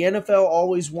over, the NFL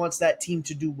always wants that team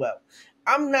to do well.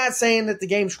 I'm not saying that the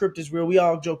game script is real. We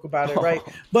all joke about it, right?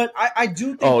 But I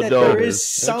do think there is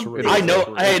something. I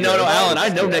know. Hey, no, Alan. I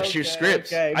know next year's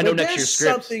script. I know next year's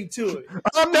script. Something to it.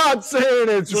 I'm not saying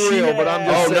it's real, but I'm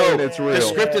just saying it's real. The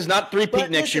script is not three-peat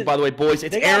next year, by the way, boys.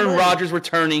 It's Aaron Rodgers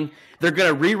returning. They're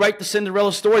going to rewrite the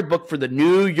Cinderella storybook for the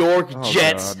New York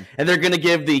Jets, and they're going to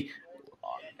give the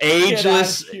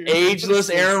ageless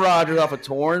Aaron Rodgers off a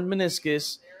torn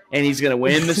meniscus, and he's going to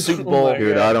win the Super Bowl.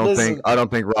 Dude, I don't think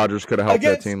Rodgers could have helped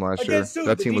that team last year.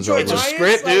 That team was over. It's a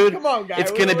script, dude. Come on, guys.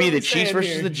 It's going to be the Chiefs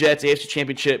versus the Jets, AFC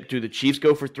Championship. Do the Chiefs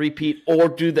go for three-peat, or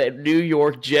do the New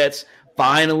York Jets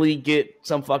finally get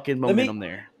some fucking momentum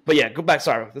there? But yeah, go back.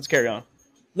 Sorry, let's carry on.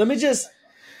 Let me just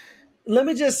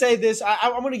say this.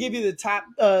 I'm going to give you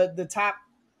the top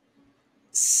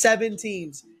 7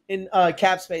 teams in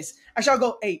cap space. Actually, I'll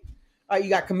go 8. You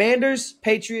got Commanders,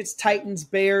 Patriots, Titans,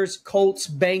 Bears, Colts,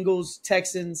 Bengals,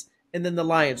 Texans, and then the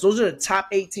Lions. Those are the top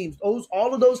 8 teams.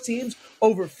 All of those teams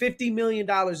over $50 million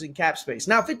in cap space.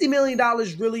 Now, $50 million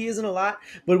really isn't a lot,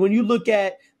 but when you look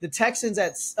at the Texans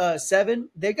at 7,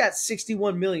 they got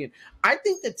 $61 million. I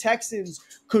think the Texans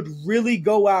could really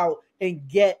go out and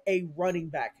get a running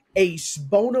back. A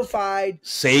bona fide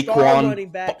Saquon running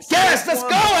back. Yes, let's go,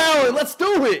 Alan. Let's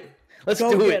do it. Let's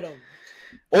do it.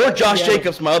 Or Josh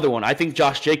Jacobs, my other one. I think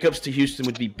Josh Jacobs to Houston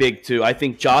would be big, too. I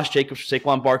think Josh Jacobs for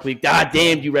Saquon Barkley. God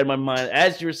damn, you read my mind.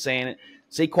 As you were saying it,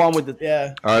 Saquon with the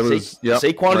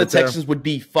Saquon and the Texans would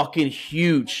be fucking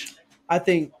huge. I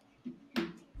think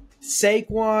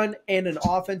Saquon and an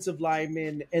offensive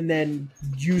lineman, and then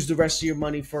use the rest of your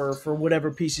money for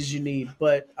whatever pieces you need.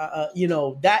 But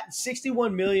that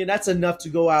 $61 million, that's enough to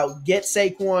go out, get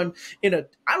Saquon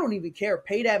I don't even care,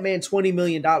 pay that man $20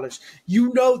 million.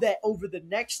 You know that over the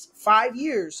next 5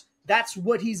 years, that's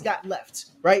what he's got left,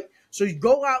 right? So you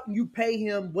go out and you pay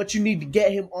him what you need to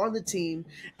get him on the team,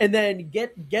 and then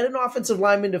get an offensive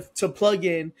lineman to plug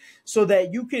in so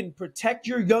that you can protect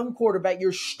your young quarterback,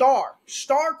 your star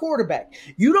quarterback.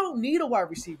 You don't need a wide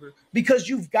receiver because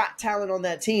you've got talent on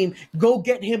that team. Go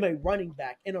get him a running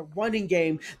back in a running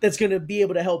game that's going to be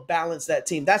able to help balance that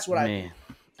team. That's what I mean.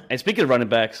 And speaking of running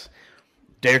backs,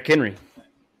 Derrick Henry.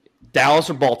 Dallas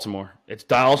or Baltimore? It's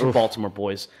Dallas or Baltimore,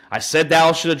 boys. I said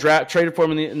Dallas should have traded for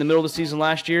him in the middle of the season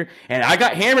last year, and I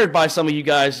got hammered by some of you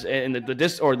guys in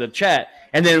the chat.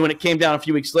 And then when it came down a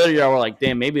few weeks later, y'all were like,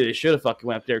 "Damn, maybe they should have fucking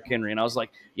went after Derrick Henry." And I was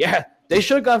like, "Yeah, they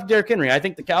should have gone after Derrick Henry." I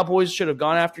think the Cowboys should have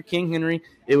gone after King Henry.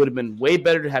 It would have been way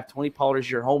better to have Tony Pollard as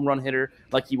your home run hitter,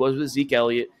 like he was with Zeke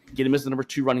Elliott. Get him as the number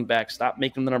 2 running back. Stop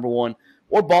making him the number 1.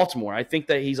 Or Baltimore. I think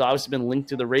that he's obviously been linked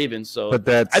to the Ravens, so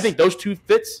I think those 2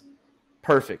 fits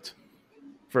perfect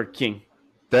for King.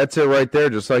 That's it right there,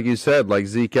 just like you said, like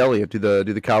Zeke Elliott. Do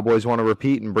the Cowboys want to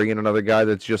repeat and bring in another guy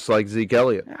that's just like Zeke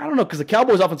Elliott? I don't know, because the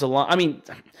Cowboys' offensive line, I mean,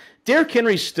 Derrick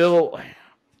Henry's still,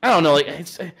 I don't know,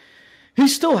 he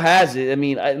still has it. I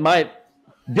mean,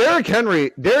 Derrick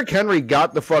Henry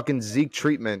got the fucking Zeke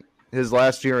treatment his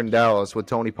last year in Dallas with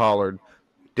Tony Pollard.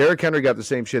 Derrick Henry got the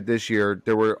same shit this year.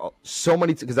 There were so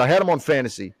many, because I had him on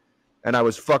fantasy. And I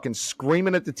was fucking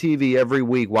screaming at the TV every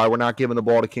week why we're not giving the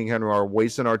ball to King Henry or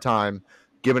wasting our time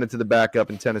giving it to the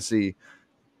backup in Tennessee.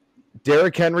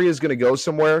 Derrick Henry is going to go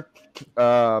somewhere.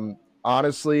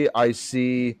 Honestly,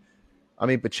 Pacheco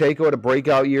had a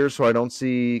breakout year, so I don't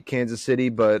see Kansas City.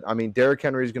 But, Derrick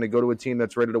Henry is going to go to a team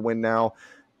that's ready to win now.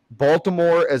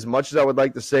 Baltimore, as much as I would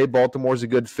like to say Baltimore's a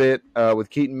good fit with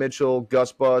Keaton Mitchell,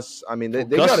 Gus Bus. They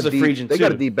got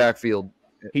a deep backfield.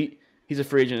 He's a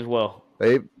free agent as well.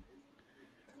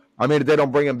 If they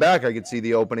don't bring him back, I could see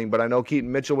the opening. But I know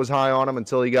Keaton Mitchell was high on him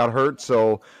until he got hurt.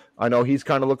 So I know he's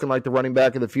kind of looking like the running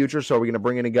back of the future. So are we going to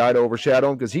bring in a guy to overshadow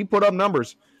him? Because he put up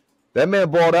numbers. That man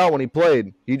balled out when he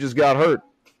played. He just got hurt.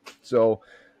 So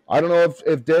I don't know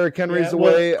if Derrick Henry's the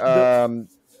way.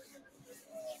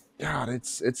 God,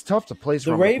 it's tough to place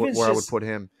The where Ravens I would put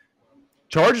him.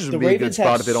 Chargers would The be a good Ravens spot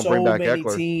have if they don't bring back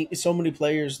Eckler. so many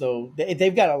players though.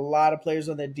 They've got a lot of players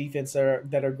on that defense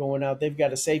that are going out. They've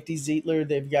got a safety Zietler.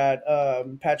 They've got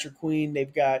Patrick Queen.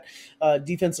 They've got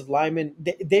defensive linemen.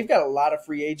 They've got a lot of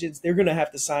free agents. They're going to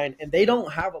have to sign, and they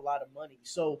don't have a lot of money.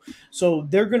 So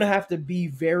they're going to have to be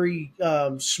very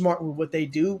smart with what they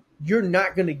do. You're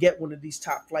not going to get one of these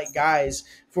top flight guys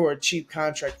for a cheap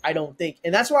contract, I don't think,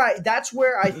 and that's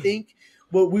where I think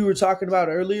what we were talking about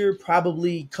earlier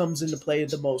probably comes into play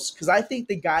the most, because I think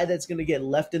the guy that's going to get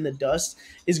left in the dust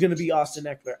is going to be Austin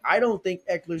Eckler. I don't think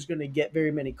Eckler's going to get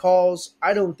very many calls.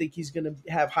 I don't think he's going to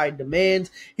have high demand.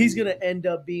 He's going to end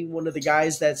up being one of the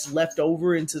guys that's left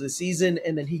over into the season,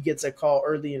 and then he gets a call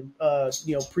early in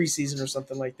preseason or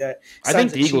something like that. I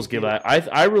think the Eagles give that.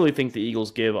 I really think the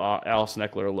Eagles give Austin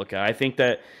Eckler a look at. I think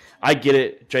that I get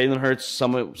it. Jalen Hurts,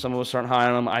 some of us aren't high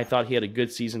on him. I thought he had a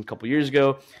good season a couple years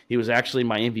ago. He was actually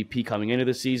my MVP coming into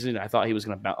the season. I thought he was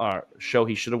going to show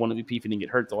he should have won MVP if he didn't get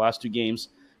hurt the last 2 games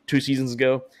 2 seasons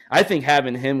ago. I think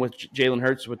having him with Jalen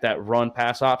Hurts with that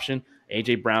run-pass option,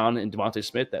 A.J. Brown and Devontae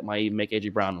Smith, that might even make A.J.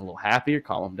 Brown a little happier,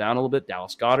 calm him down a little bit.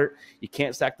 Dallas Goedert. You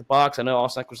can't stack the box. I know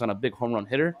Austin Eckler's not a big home run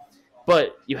hitter,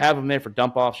 but you have him there for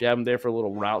dump-offs. You have him there for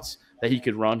little routes that he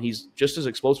could run. He's just as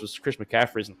explosive as Chris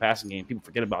McCaffrey is in the passing game. People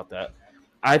forget about that.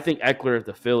 I think Eckler at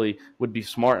the Philly would be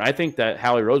smart. And I think that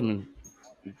Howie Roseman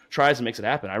tries and makes it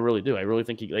happen. I really do. I really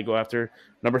think they go after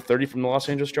number 30 from the Los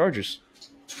Angeles Chargers.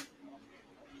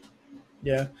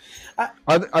 Yeah.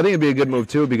 I think it'd be a good move,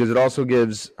 too, because it also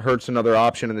gives Hurts another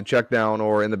option in the check down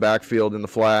or in the backfield in the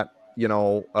flat,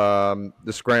 the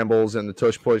scrambles and the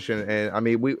tush push. And I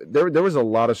mean, there was a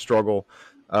lot of struggle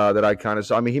that I kind of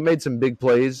saw. I mean, he made some big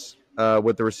plays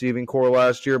with the receiving core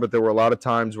last year, but there were a lot of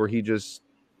times where he just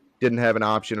didn't have an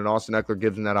option, and Austin Eckler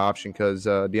gives him that option because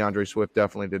DeAndre Swift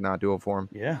definitely did not do it for him.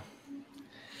 Yeah.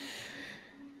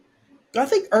 I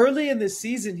think early in the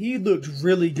season he looked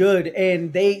really good,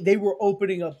 and they were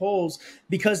opening up holes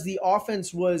because the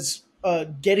offense was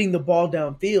getting the ball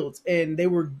downfield, and they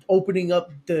were opening up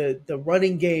the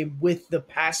running game with the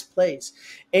pass plays.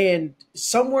 And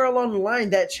somewhere along the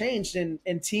line that changed,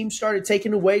 and teams started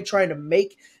taking away, trying to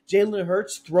make Jalen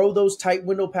Hurts throw those tight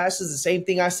window passes. The same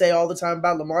thing I say all the time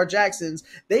about Lamar Jackson's.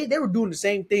 They were doing the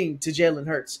same thing to Jalen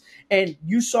Hurts. And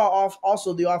you saw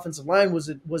also the offensive line was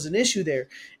an issue there.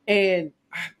 And,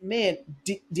 man,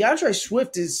 DeAndre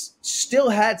Swift still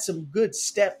had some good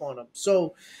step on him.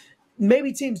 So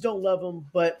maybe teams don't love him,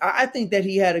 but I think that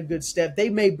he had a good step. They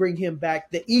may bring him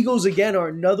back. The Eagles, again, are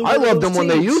another one. I loved him when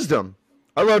they used him.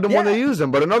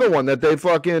 But another one that they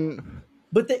fucking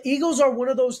 – But the Eagles are one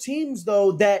of those teams,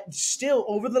 though, that still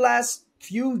over the last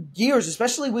few years,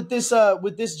 especially with this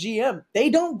GM, they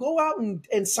don't go out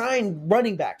and sign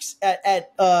running backs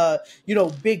at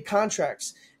big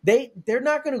contracts. They're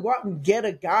not going to go out and get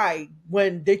a guy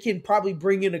when they can probably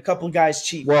bring in a couple of guys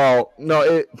cheap. Well,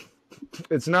 no,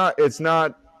 it's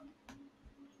not.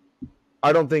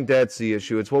 I don't think that's the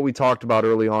issue. It's what we talked about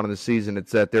early on in the season.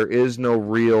 It's that there is no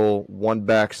real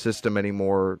one-back system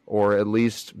anymore, or at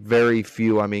least very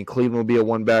few. I mean, Cleveland will be a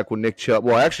one-back with Nick Chubb.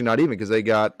 Well, actually, not even, because they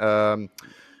got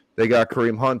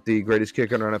Kareem Hunt, the greatest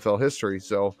kicker in NFL history.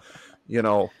 So,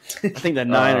 I think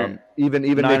that even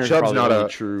Nick Chubb's not a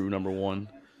true number one.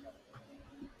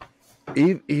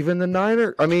 Even the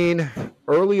Niners, I mean,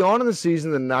 early on in the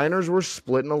season, the Niners were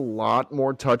splitting a lot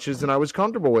more touches than I was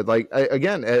comfortable with. Like,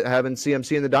 again, having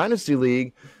CMC in the Dynasty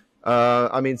League,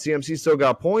 CMC still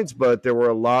got points, but there were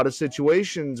a lot of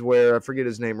situations where, I forget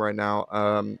his name right now,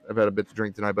 I've had a bit to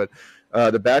drink tonight, but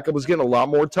the backup was getting a lot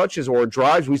more touches or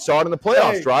drives. We saw it in the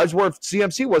playoffs, drives where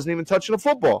CMC wasn't even touching a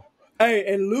football.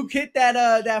 Hey, and Luke hit that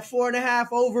 4.5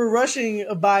 over rushing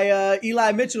by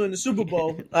Eli Mitchell in the Super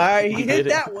Bowl. All right, he hit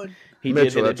that one. He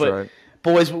Mitchell, did it, but right.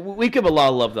 Boys, we give a lot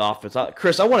of love to the offense.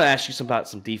 Chris, I want to ask you about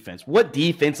some defense. What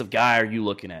defensive guy are you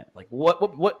looking at? Like,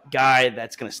 what guy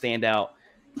that's going to stand out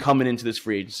coming into this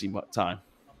free agency time?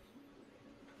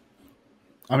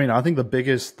 I mean, I think the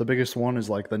biggest one is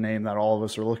like the name that all of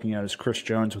us are looking at is Chris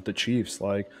Jones with the Chiefs.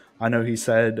 Like, I know he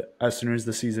said as soon as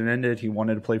the season ended, he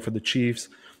wanted to play for the Chiefs.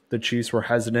 The Chiefs were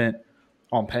hesitant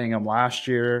on paying him last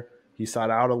year. He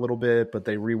sat out a little bit, but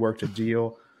they reworked a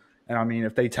deal. And, I mean,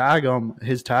 if they tag him,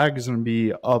 his tag is going to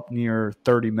be up near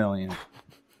 $30 million.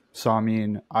 So, I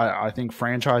mean, I think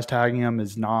franchise tagging him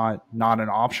is not an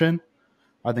option.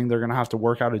 I think they're going to have to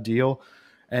work out a deal.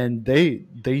 And they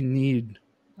need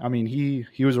 – I mean,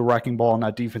 he was a wrecking ball on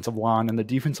that defensive line, and the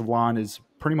defensive line is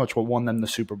pretty much what won them the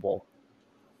Super Bowl.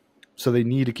 So they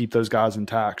need to keep those guys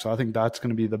intact. So I think that's going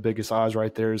to be the biggest eyes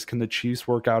right there is, can the Chiefs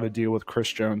work out a deal with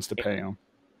Chris Jones to pay him?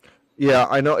 Yeah,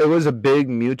 I know it was a big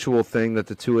mutual thing that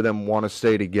the two of them want to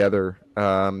stay together.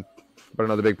 But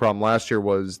another big problem last year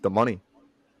was the money.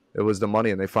 It was the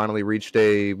money, and they finally reached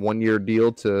a 1-year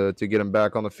deal to get him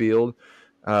back on the field.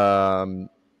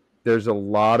 There's a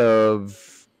lot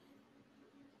of,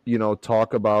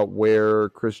 talk about where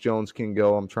Chris Jones can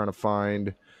go. I'm trying to find.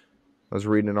 I was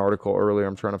reading an article earlier.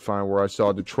 I'm trying to find where I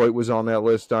saw Detroit was on that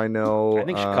list. I know. I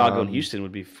think Chicago and Houston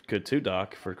would be good too,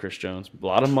 Doc, for Chris Jones. A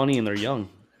lot of money, and they're young.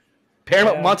 Pairing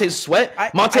up Montez Sweat,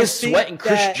 Sweat and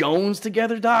Chris Jones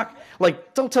together, Doc.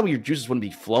 Like, don't tell me your juices wouldn't be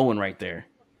flowing right there.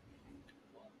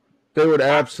 They would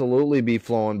absolutely be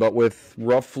flowing, but with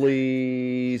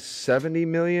roughly $70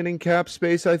 million in cap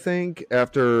space, I think.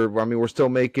 We're still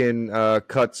making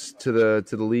cuts to the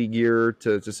league year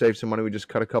to save some money. We just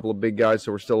cut a couple of big guys,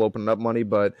 so we're still opening up money.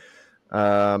 But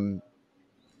we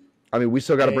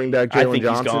still got to bring back Jalen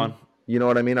Johnson. He's gone. You know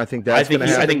what I mean? I think that's going to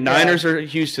happen. I think Niners or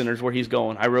Houston is where he's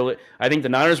going. I think the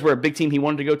Niners were a big team he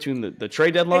wanted to go to in the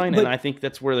trade deadline, and I think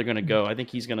that's where they're going to go. I think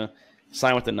he's going to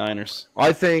sign with the Niners.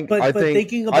 I think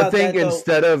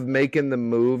instead of making the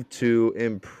move to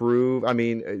improve,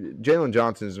 Jalen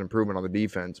Johnson is an improvement on the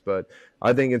defense, but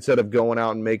I think instead of going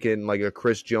out and making like a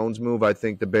Chris Jones move, I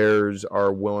think the Bears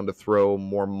are willing to throw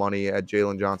more money at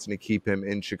Jalen Johnson to keep him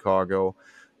in Chicago.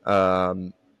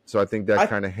 So I think that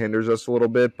kind of hinders us a little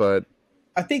bit, but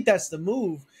I think that's the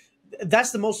move.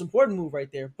 That's the most important move right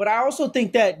there. But I also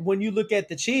think that when you look at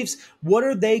the Chiefs, what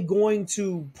are they going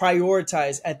to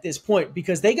prioritize at this point?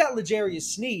 Because they got L'Jarius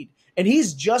Sneed, and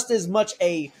he's just as much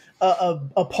a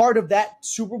part of that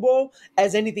Super Bowl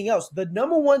as anything else. The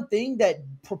number one thing that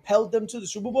propelled them to the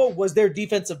Super Bowl was their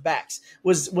defensive backs,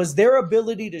 was their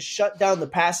ability to shut down the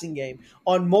passing game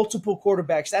on multiple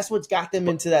quarterbacks. That's what's got them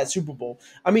into that Super Bowl.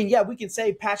 We can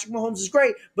say Patrick Mahomes is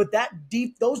great, but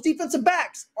those defensive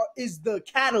backs is the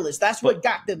catalyst. That's what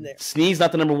got them there. Sneed's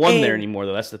not the number one there anymore,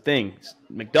 though. That's the thing.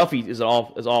 McDuffie is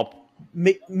all.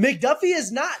 McDuffie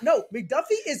is not. No,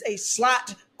 McDuffie is a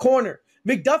slot corner.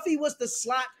 McDuffie was the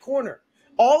slot corner.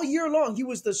 All year long, he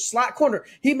was the slot corner.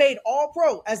 He made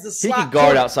All-Pro as the slot corner. He can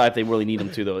guard outside if they really need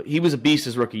him to, though. He was a beast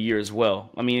his rookie year as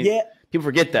well. People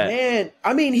forget that.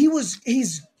 Man,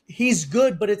 he's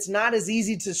good, but it's not as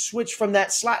easy to switch from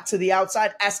that slot to the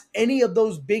outside as any of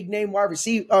those big-name wide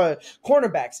receiver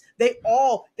cornerbacks.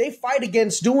 They fight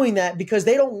against doing that because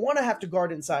they don't want to have to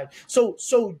guard inside.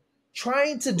 So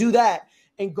trying to do that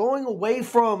and going away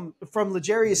from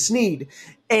L'Jarius Sneed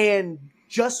and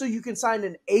just so you can sign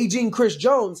an aging Chris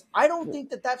Jones, I don't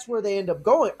think that's where they end up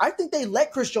going. I think they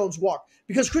let Chris Jones walk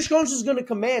because Chris Jones is going to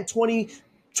command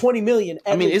 $20 million.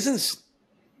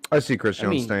 I see Chris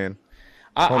Jones staying.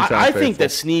 I think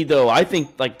that Sneed, though, I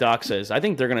think, like Doc says, I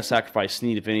think they're going to sacrifice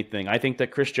Sneed, if anything. I think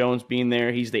that Chris Jones being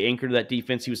there, he's the anchor to that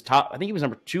defense. He was top. I think he was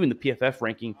number 2 in the PFF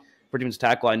ranking for defensive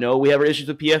tackle. I know we have our issues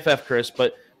with PFF, Chris,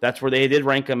 but that's where they did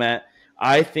rank him at.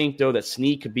 I think, though, that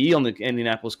Sneed could be on the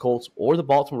Indianapolis Colts or the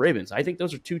Baltimore Ravens. I think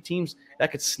those are two teams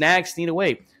that could snag Sneed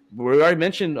away. We already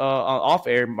mentioned off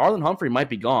air, Marlon Humphrey might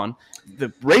be gone.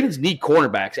 The Ravens need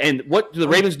cornerbacks. And what do the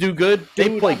Ravens do good?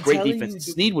 They play great defense.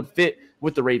 Sneed would fit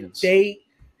with the Ravens. They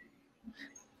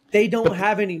don't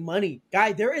have any money.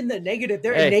 Guy, they're in the negative.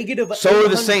 They're in negative. So are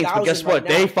the Saints, but guess what?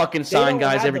 They fucking sign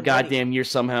guys every goddamn year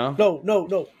somehow.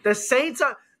 No. The Saints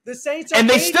are and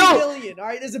they $80 million. All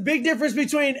right, there's a big difference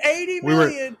between $80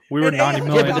 million. We were $90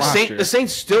 million. Yeah, but the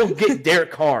Saints still get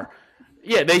Derek Carr.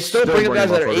 Yeah, they still bring up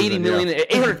guys that are $80 million.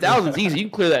 $800,000 is easy. You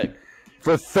can clear that.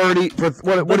 For 30,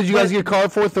 what did you guys get Carr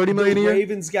for? $30 million a year.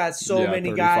 Ravens got so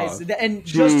many guys, and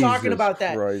just talking about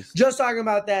that.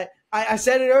 I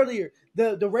said it earlier.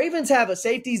 The Ravens have a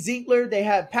safety, Ziegler. They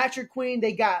have Patrick Queen.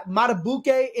 They got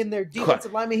Matabuke in their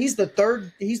defensive lineman. He's the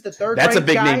third. That's a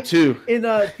big name too in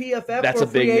PFF for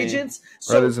free agents.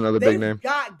 So that is another big name.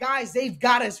 Got guys. They've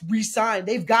got to re-sign.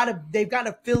 They've got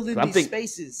to fill in these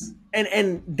spaces,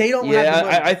 and they don't. have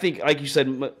the money. I think, like you said,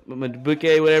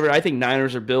 Matabuke, whatever. I think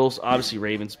Niners or Bills, obviously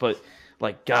Ravens, but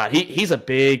like God, he's a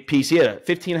big piece. He had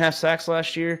 15.5 sacks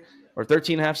last year. Or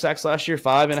 13.5 sacks last year,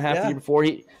 5.5 the year before.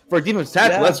 For a defensive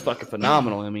tackle, that's fucking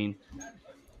phenomenal.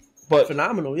 But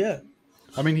phenomenal, yeah.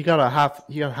 He got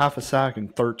half a sack in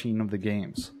 13 of the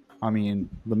games. The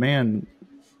man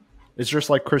is just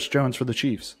like Chris Jones for the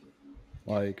Chiefs.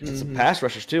 Some pass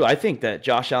rushers too. I think that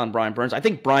Josh Allen, Brian Burns. I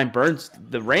think Brian Burns.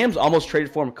 The Rams almost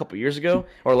traded for him a couple years ago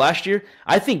or last year.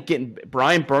 I think getting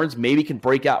Brian Burns maybe can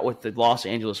break out with the Los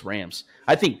Angeles Rams.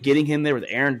 I think getting him there with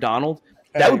Aaron Donald.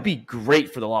 That would be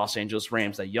great for the Los Angeles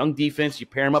Rams. That young defense, you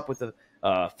pair him up with a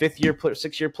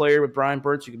 6-year player with Brian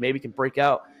Burns, who maybe can break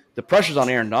out. The pressure's on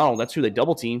Aaron Donald. That's who they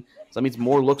double team. So that means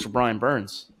more looks for Brian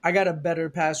Burns. I got a better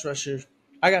pass rusher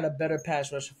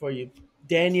for you.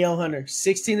 Danielle Hunter,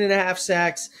 16 and a half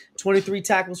sacks, 23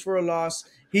 tackles for a loss.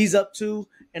 He's up 2.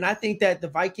 And I think that the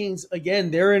Vikings, again,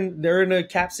 they're in a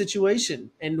cap situation.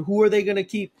 And who are they going to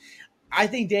keep? I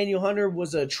think Daniel Hunter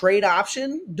was a trade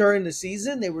option during the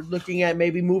season. They were looking at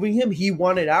maybe moving him. He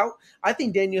wanted out. I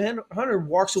think Daniel Hunter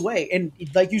walks away. And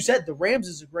like you said, the Rams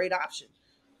is a great option.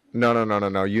 No.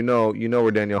 You know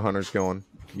where Daniel Hunter's going.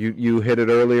 You hit it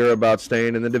earlier about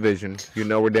staying in the division. You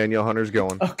know where Daniel Hunter's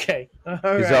going. Okay.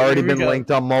 He's already been linked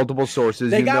on multiple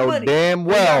sources. You know money. damn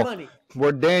well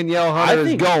where Danielle Hunter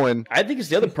is going. I think it's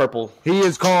the other purple. He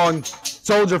is calling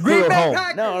Soldier Field home.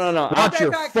 No. Watch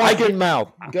your fucking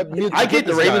mouth. I get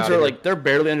the Ravens are like they're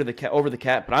barely over the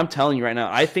cap, but I'm telling you right now,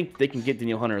 I think they can get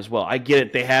Danielle Hunter as well. I get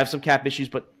it; they have some cap issues,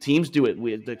 but teams do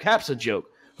it. The cap's a joke.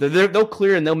 They'll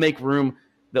clear and they'll make room.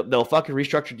 They'll fucking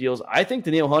restructure deals. I think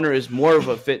Danielle Hunter is more of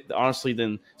a fit, honestly,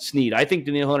 than Snead. I think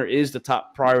Danielle Hunter is the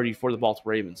top priority for the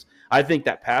Baltimore Ravens. I think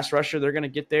that pass rusher they're going to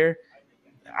get there.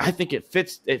 I think it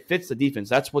fits the defense.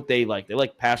 That's what they like. They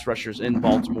like pass rushers in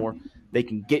Baltimore. They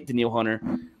can get Danielle Hunter.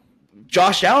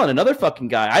 Josh Allen, another fucking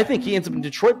guy. I think he ends up in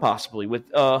Detroit possibly with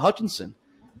Hutchinson.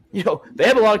 You know, they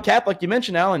have a lot of cap, like you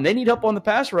mentioned, Allen. They need help on the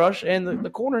pass rush and the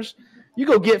corners. You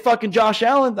go get fucking Josh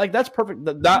Allen. Like, that's perfect.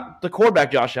 Not the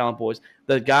quarterback Josh Allen, boys.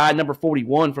 The guy, number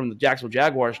 41 from the Jacksonville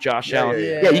Jaguars, Josh Allen.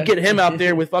 Yeah, you get him out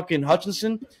there with fucking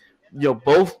Hutchinson. You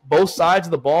know, both sides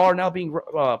of the ball are now being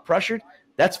pressured.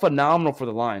 That's phenomenal for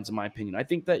the Lions, in my opinion. I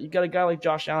think that you got a guy like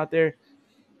Josh Allen out there,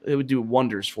 it would do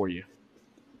wonders for you.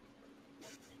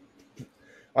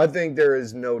 I think there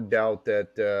is no doubt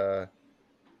that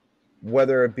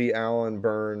whether it be Allen,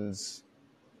 Burns,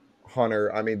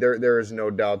 Hunter, I mean, there is no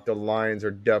doubt the Lions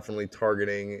are definitely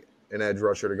targeting an edge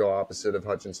rusher to go opposite of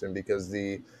Hutchinson because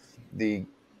the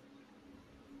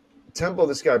tempo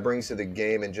this guy brings to the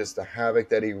game and just the havoc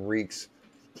that he wreaks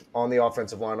on the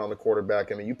offensive line, on the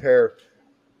quarterback. I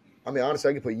mean, honestly,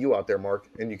 I could put you out there, Mark,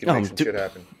 and you can make some shit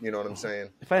happen. You know what I'm saying?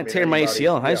 If I had tear my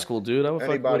ACL in high school, dude, I would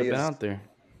have been out there.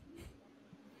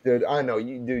 Dude, I know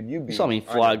you. Dude, you'd be. You saw me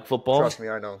flag football. Trust me,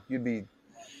 I know. You'd be.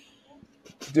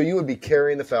 Dude, you would be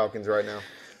carrying the Falcons right now.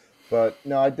 But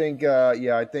no, I think,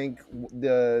 I think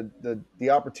the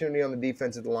opportunity on the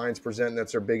defense that the Lions present,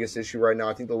 that's their biggest issue right now.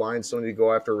 I think the Lions still need to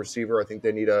go after a receiver. I think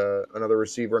they need another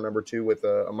receiver, number 2, with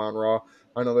Amon-Ra.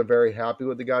 I know they're very happy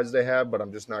with the guys they have, but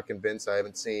I'm just not convinced. I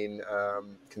haven't seen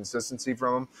consistency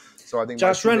from them. So I think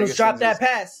Josh Reynolds dropped that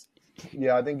pass.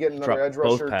 Yeah, I think getting another edge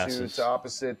rusher to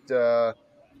opposite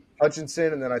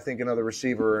Hutchinson, and then I think another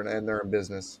receiver, and they're in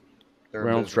business.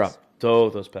 Reynolds dropped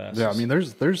those passes. Yeah, I mean,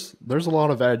 there's a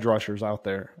lot of edge rushers out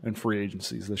there in free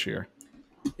agencies this year.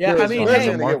 Yeah, I mean, hey,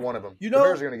 get one of them. You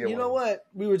know what?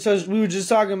 We were just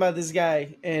talking about this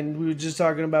guy, and we were just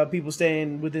talking about people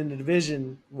staying within the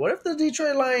division. What if the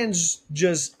Detroit Lions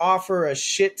just offer a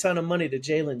shit ton of money to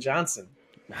Jalen Johnson?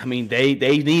 I mean, they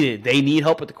need it. They need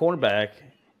help at the cornerback.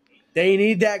 They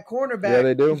need that cornerback. Yeah,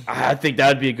 they do. I think that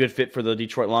would be a good fit for the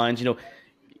Detroit Lions. You know,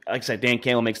 like I said, Dan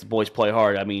Campbell makes the boys play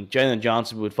hard. I mean, Jalen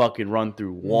Johnson would fucking run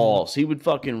through walls. He would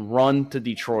fucking run to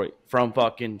Detroit from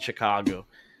fucking Chicago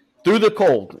through the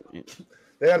cold.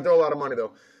 They got to throw a lot of money,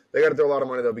 though.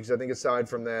 Because I think aside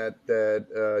from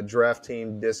that draft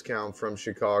team discount from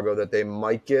Chicago that they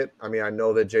might get, I mean, I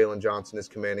know that Jalen Johnson is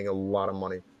commanding a lot of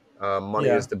money. Money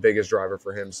is the biggest driver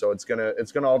for him. So it's gonna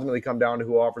ultimately come down to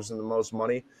who offers him the most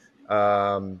money.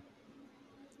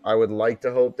 I would like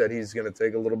to hope that he's going to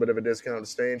take a little bit of a discount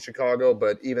to stay in Chicago,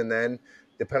 but even then,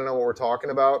 depending on what we're talking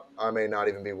about, I may not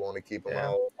even be willing to keep him.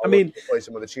 Yeah. I'll replace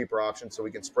him with a cheaper option so we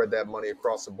can spread that money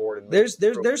across the board. And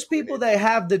there's people that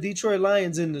have the Detroit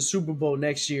Lions in the Super Bowl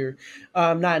next year.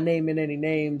 I'm not naming any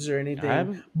names or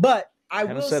anything, but I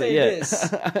will say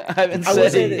this. I will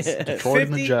say this. Detroit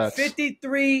and the Jets.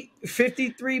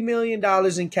 $53 million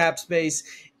in cap space.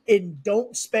 And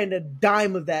don't spend a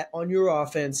dime of that on your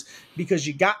offense because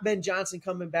you got Ben Johnson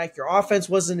coming back. Your offense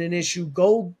wasn't an issue.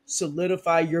 Go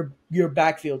solidify your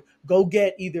backfield. Go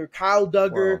get either Kyle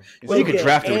Duggar. Well, you could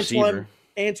draft a receiver.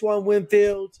 Antoine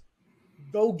Winfield.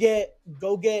 Go get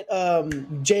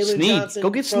Jalen Johnson. Go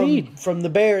get Snead from the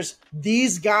Bears.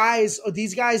 These guys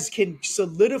can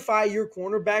solidify your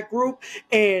cornerback group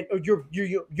and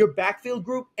your backfield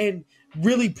group and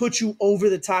really put you over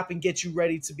the top and get you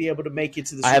ready to be able to make it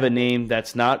to the Super Bowl. I have a name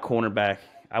that's not cornerback.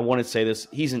 I want to say this.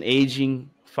 He's an aging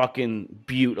fucking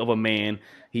beaut of a man.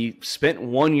 He spent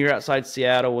 1 year outside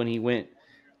Seattle when he went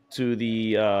to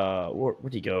the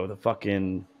where'd he go? The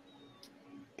fucking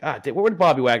God, where did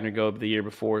Bobby Wagner go the year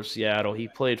before Seattle? He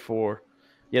played for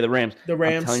the Rams. The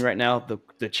Rams. I'm telling you right now,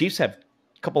 the Chiefs have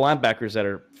a couple linebackers that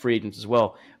are free agents as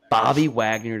well. Bobby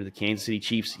Wagner to the Kansas City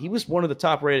Chiefs. He was one of the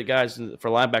top-rated guys for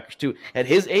linebackers, too. At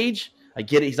his age, I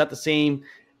get it. He's not the same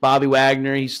Bobby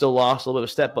Wagner. He's still lost a little bit of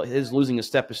a step, but his losing a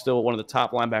step is still one of the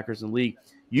top linebackers in the league.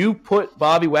 You put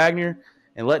Bobby Wagner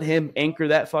and let him anchor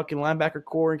that fucking linebacker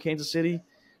core in Kansas City,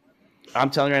 I'm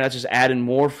telling you right now, just adding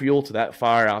more fuel to that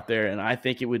fire out there, and I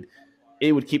think it would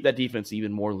keep that defense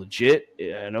even more legit.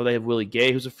 I know they have Willie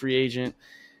Gay, who's a free agent,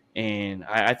 and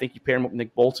I think you pair him up with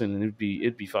Nick Bolton, and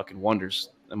it'd be fucking wonders,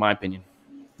 in my opinion.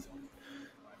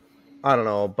 I don't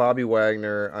know. Bobby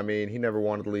Wagner, I mean, he never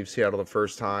wanted to leave Seattle the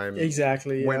first time.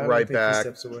 Exactly. Went right back.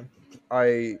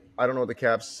 I don't know what the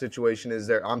cap situation is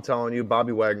there. I'm telling you,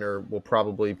 Bobby Wagner will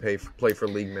probably play for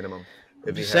league minimum.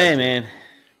 If he's saying, man.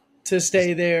 To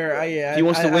stay there, if he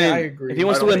wants to win. I agree. If he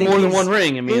wants to win more than one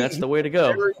ring, I mean, that's the way to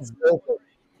go.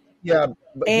 Yeah,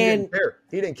 but he didn't care.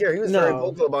 He didn't care. He was very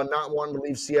vocal about not wanting to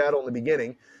leave Seattle in the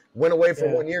beginning. Went away for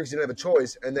 1 year because he didn't have a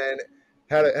choice, and then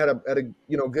had a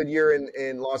good year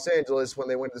in Los Angeles when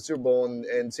they went to the Super Bowl,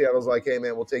 and Seattle's like, hey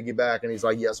man, we'll take you back, and he's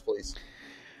like, yes please.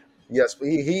 Yes,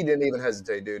 he didn't even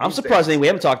hesitate, dude. I'm surprised we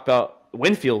haven't talked about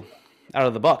Winfield out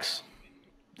of the Bucs.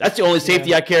 That's the only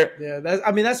safety I care. Yeah,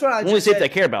 that's what I only safety I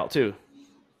care about too.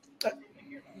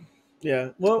 Yeah,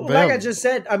 well, like I just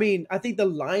said, I mean, I think the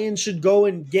Lions should go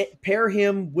and pair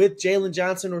him with Jalen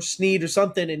Johnson or Snead or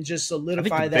something, and just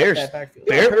solidify that backfield.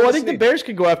 I think the Bears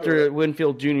could go after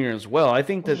Winfield Jr. as well. I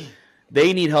think that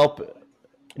they need help.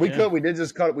 We did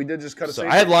just cut a. So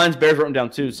I had Lions, Bears written down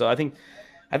too. So I think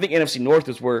NFC North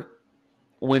is where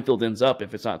Winfield ends up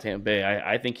if it's not Tampa Bay.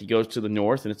 I think he goes to the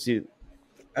North, and it's the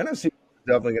NFC is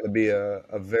definitely going to be a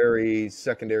very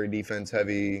secondary defense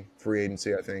heavy free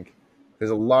agency. I think. There's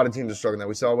a lot of teams are struggling. That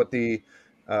we saw with the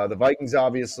Vikings,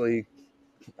 obviously.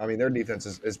 I mean, their defense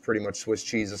is pretty much Swiss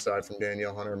cheese aside from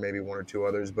Danielle Hunter and maybe one or two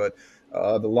others. But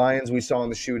the Lions, we saw in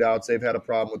the shootouts, they've had a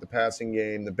problem with the passing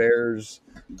game. The Bears,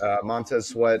 Montez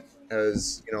Sweat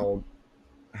has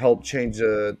helped change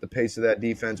the pace of that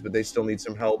defense, but they still need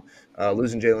some help.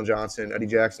 Losing Jalen Johnson, Eddie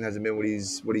Jackson hasn't been what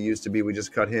he used to be. We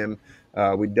just cut him.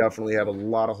 We definitely have a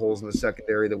lot of holes in the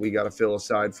secondary that we got to fill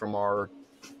aside from our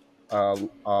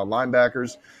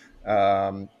linebackers,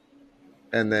 and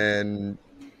then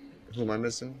who am I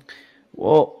missing?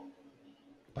 Well,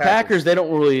 Packers they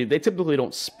typically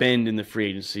don't spend in the free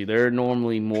agency. They're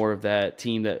normally more of that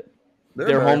team that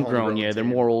they're homegrown. Yeah, they're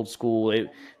more old school.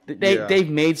 They've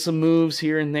made some moves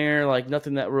here and there, like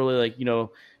nothing that really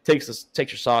takes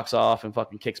your socks off and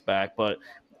fucking kicks back. But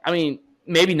I mean,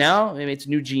 maybe now. I mean, it's a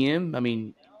new GM. I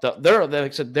mean,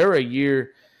 they're a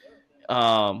year.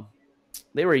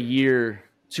 They were a year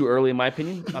too early, in my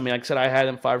opinion. I mean, like I said, I had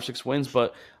them 5 or 6 wins,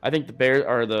 but I think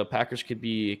the Packers could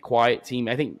be a quiet team.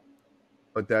 I think,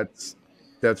 but that's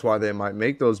why they might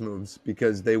make those moves,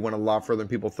 because they went a lot further than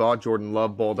people thought. Jordan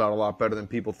Love balled out a lot better than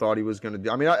people thought he was going to do.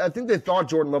 I mean, I think they thought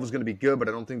Jordan Love was going to be good, but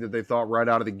I don't think that they thought right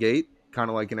out of the gate, kind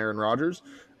of like an Aaron Rodgers.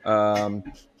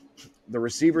 The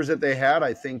receivers that they had,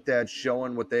 I think that's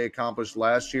showing what they accomplished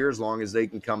last year, as long as they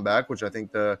can come back, which I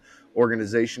think the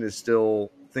organization is still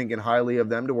thinking highly of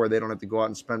them to where they don't have to go out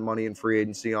and spend money in free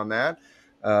agency on that.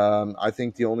 I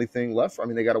think the only thing left, I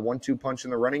mean, they got a 1-2 punch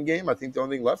in the running game. I think the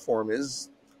only thing left for them is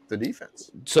the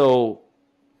defense. So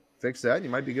fix that, you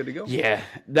might be good to go. Yeah.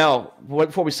 Now,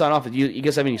 before we sign off, do you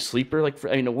guys have any sleeper?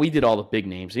 We did all the big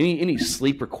names. Any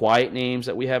sleeper quiet names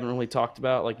that we haven't really talked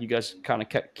about? Like you guys kind of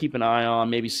keep an eye on,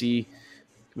 maybe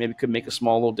could make a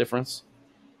small little difference?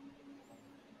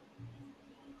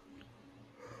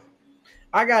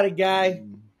 I got a guy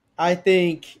I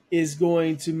think is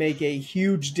going to make a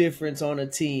huge difference on a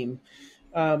team,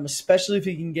 especially if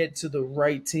he can get to the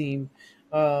right team.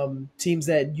 Teams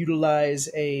that utilize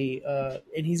and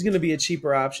he's going to be a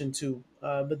cheaper option too.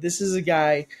 But this is a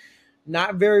guy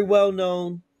not very well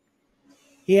known.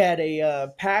 He had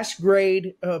a pass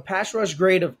rush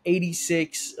grade of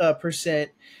 86%.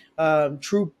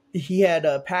 He had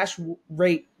a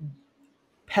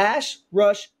pass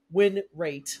rush win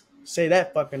rate. Say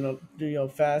that fucking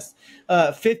fast.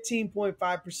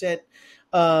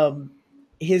 15.5%.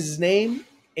 His name,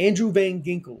 Andrew Van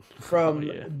Ginkel from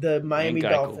the Miami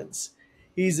Dolphins.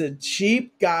 He's a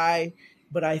cheap guy,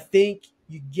 but I think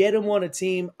you get him on a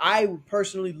team. I would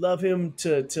personally love him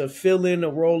to fill in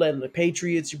a role in the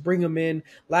Patriots. You bring him in.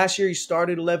 Last year he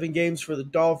started 11 games for the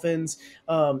Dolphins,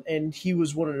 and he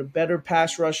was one of the better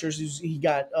pass rushers. He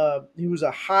was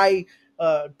a high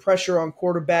pressure on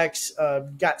quarterbacks,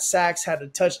 got sacks, had a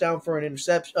touchdown for an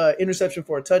interception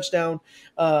for a touchdown.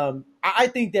 I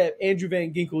think that Andrew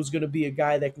Van Ginkel is going to be a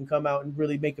guy that can come out and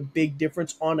really make a big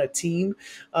difference on a team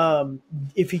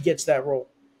if he gets that role.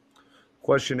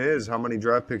 Question is, how many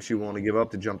draft picks you want to give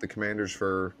up to jump the Commanders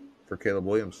for Caleb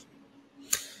Williams?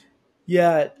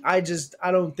 Yeah, I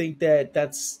don't think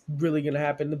that's really going to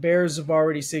happen. The Bears have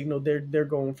already signaled they're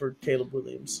going for Caleb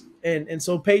Williams, and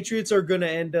so Patriots are going to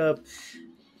end up.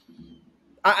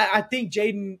 I think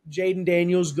Jaden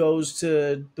Daniels goes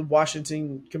to the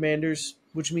Washington Commanders,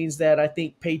 which means that I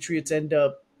think Patriots end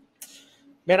up.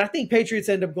 Man, I think Patriots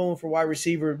end up going for wide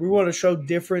receiver. We want to show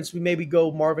difference. We maybe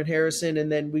go Marvin Harrison,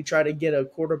 and then we try to get a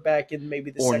quarterback in maybe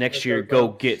the or next year go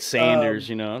get Sanders.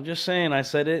 I'm just saying. I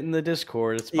said it in the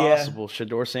Discord. It's possible. Yeah.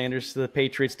 Shedeur Sanders to the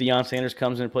Patriots. Deion Sanders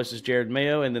comes in and replaces Jared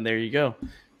Mayo, and then there you go.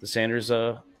 The Sanders.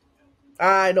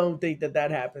 I don't think that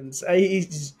happens.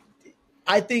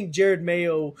 I think Jared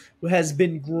Mayo has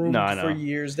been groomed for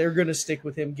years. They're going to stick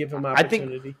with him, give him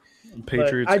opportunity. I think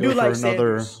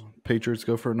Patriots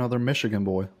go for another Michigan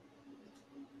boy.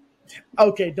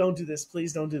 Okay, don't do this,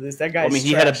 please. Don't do this. That guy.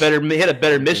 He had a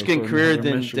better Michigan career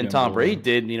than Tom Brady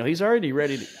did. He's already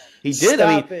ready to. He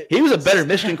did. He was a better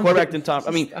Michigan quarterback than Tom.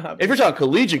 If you're talking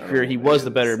collegiate career, he was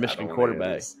the better Michigan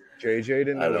quarterback. JJ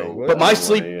didn't know. But my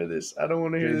sleep. I don't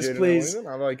want to hear this, please.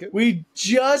 I like it. We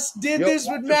just did this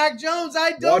with Mac Jones.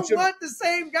 I don't want the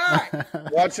same guy.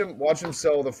 Watch him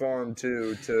sell the farm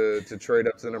to trade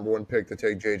up to the number 1 pick to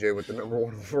take JJ with the number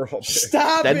 1 overall pick.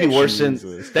 Stop that'd it. Be worse than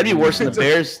the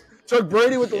Bears. Took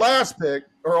Brady with the last pick,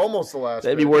 or almost the last.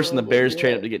 That'd be worse than the Bears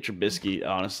trade up to get Trubisky,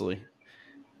 honestly,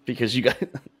 because you got.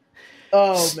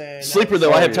 Oh man! Sleeper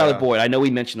though, I have Tyler Boyd. I know we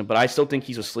mentioned him, but I still think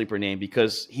he's a sleeper name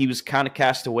because he was kind of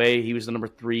cast away. He was the number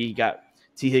 3. He got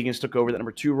T. Higgins took over that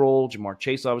number 2 role. Jamar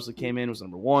Chase obviously came in, was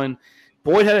number 1.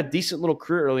 Boyd had a decent little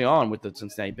career early on with the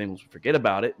Cincinnati Bengals. Forget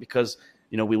about it because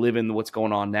we live in the what's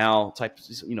going on now type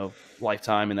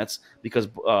lifetime, and that's because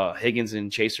Higgins and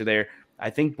Chase are there. I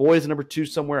think Boyd is number 2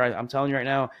 somewhere. I'm telling you right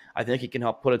now, I think he can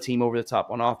help put a team over the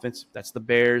top on offense. If that's the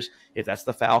Bears, if that's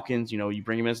the Falcons, you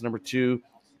bring him as number 2.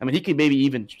 He could maybe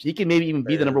even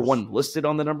be the number 1 listed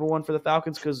on the number 1 for the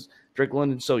Falcons because Drake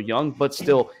London's so young, but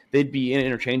still they'd be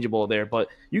interchangeable there. But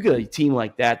you get a team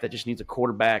like that just needs a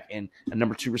quarterback and a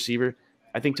number 2 receiver.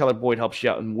 I think Tyler Boyd helps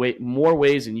you out in more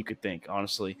ways than you could think.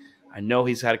 Honestly, I know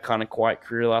he's had a kind of quiet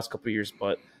career the last couple of years,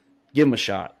 but give him a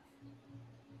shot.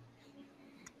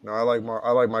 No, I like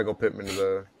Michael Pittman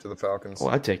to the Falcons. Oh,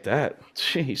 I'd take that.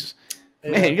 Jeez,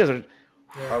 man, you guys are.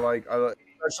 I like.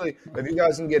 Especially if you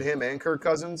guys can get him and Kirk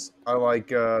Cousins, I like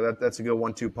that. That's a good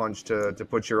 1-2 punch to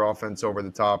put your offense over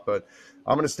the top. But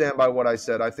I'm going to stand by what I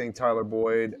said. I think Tyler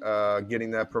Boyd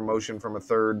getting that promotion from a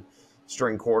third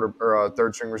string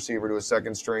receiver to a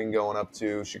second string going up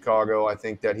to Chicago. I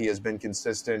think that he has been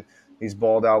consistent. He's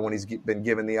balled out when he's been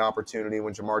given the opportunity.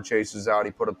 When Jamar Chase was out,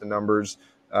 he put up the numbers.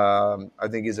 I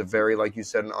think he's a very, like you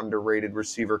said, an underrated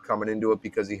receiver coming into it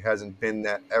because he hasn't been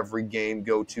that every game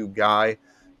go-to guy.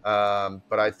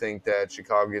 But I think that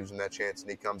Chicago gives him that chance,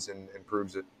 and he comes in and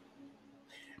proves it.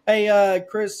 Hey,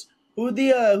 Chris, who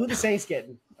the Saints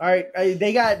getting? All right,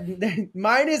 they got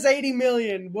minus $80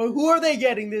 million. Well, who are they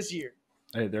getting this year?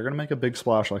 Hey, they're gonna make a big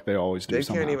splash like they always do. They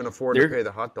somehow. Can't even afford to pay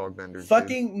the hot dog vendors.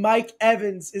 Fucking dude. Mike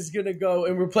Evans is gonna go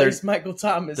and replace Michael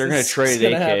Thomas. They're gonna trade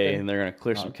AK and they're gonna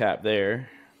clear some cap there.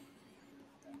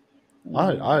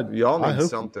 Y'all need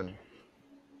something.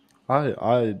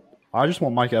 I just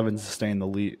want Mike Evans to stay in the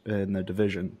lead in the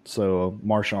division so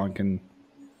Marshawn can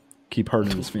keep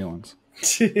hurting his feelings.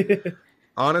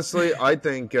 Honestly, I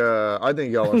think y'all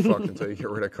are fucked until you get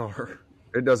rid of Carr.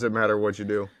 It doesn't matter what you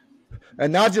do,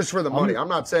 and not just for the money. I'm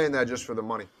not saying that just for the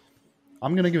money.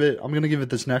 I'm gonna give it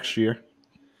this next year.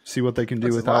 See what they can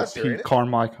do without Pete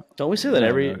Carmichael. Don't we say that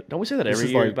every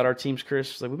year about our teams,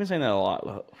 Chris? Like we've been saying that a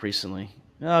lot recently.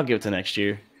 I'll give it to next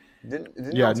year. Did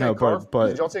y'all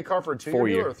take Carr for a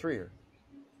 2-year or a 3-year?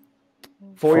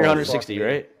 4-year, 160,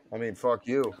 right? I mean, fuck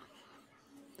you.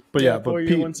 But but 4-year,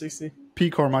 160.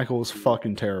 Pete Carmichael was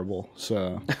fucking terrible.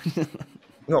 So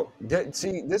no,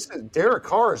 see, this is Derek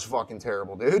Carr is fucking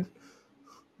terrible, dude.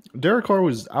 Derek Carr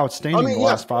was outstanding the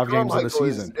last 5 games of the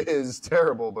season. Is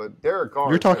terrible, but Derek Carr.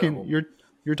 You're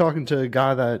talking to a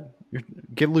guy that.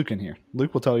 Get Luke in here.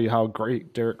 Luke will tell you how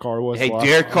great Derek Carr was. Hey,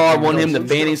 Derek Carr won him the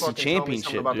fantasy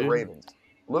championship, about dude. The Ravens.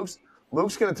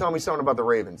 Luke's going to tell me something about the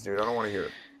Ravens, dude. I don't want to hear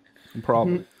it.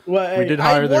 Probably. Well, we did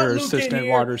hire their assistant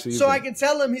wide receiver. So I can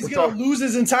tell him he's going to lose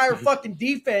his entire fucking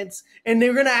defense, and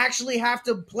they're going to actually have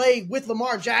to play with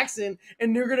Lamar Jackson,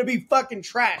 and they're going to be fucking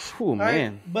trash. Oh,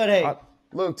 man. Right? But hey.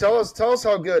 Luke, tell us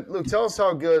how good. Luke, tell us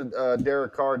how good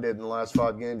Derek Carr did in the last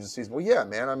 5 games of the season. Well, yeah,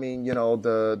 man. I mean,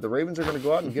 the Ravens are going to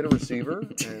go out and get a receiver.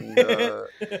 And,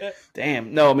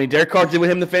 damn, no. I mean, Derek Carr did win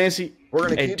him the fantasy.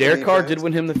 Derek Carr did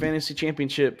win him the fantasy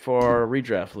championship for our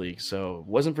redraft league. So, it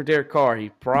wasn't for Derek Carr, he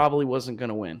probably wasn't going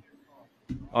to win.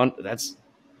 I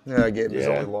gave him his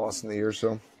only loss in the year.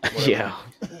 So, yeah.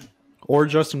 Or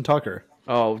Justin Tucker.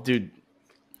 Oh, dude.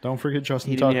 Don't forget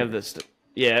Justin He Tucker. didn't have this.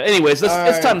 Yeah, anyways,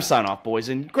 it's time to sign off, boys.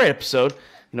 And great episode.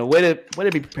 Way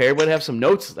to be prepared. Way to have some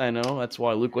notes. I know that's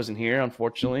why Luke wasn't here,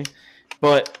 unfortunately.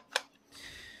 But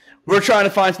we're trying to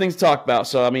find things to talk about.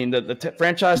 So, I mean, the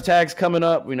franchise tag's coming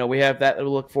up. We have that to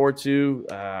look forward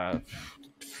to.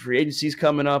 Free agency's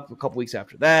coming up a couple weeks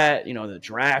after that. The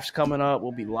draft's coming up.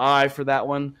 We'll be live for that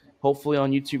one, hopefully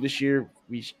on YouTube this year.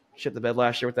 We shit the bed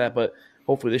last year with that, but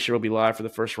hopefully this year we'll be live for the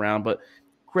first round. But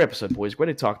great episode, boys. Great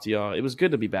to talk to y'all. It was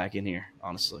good to be back in here,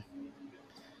 honestly.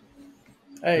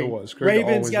 Hey,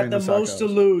 Ravens got the most to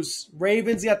lose.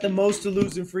 Ravens got the most to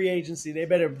lose in free agency. They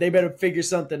better figure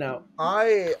something out.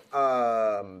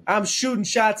 I'm shooting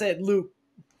shots at Luke.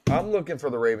 I'm looking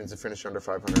for the Ravens to finish under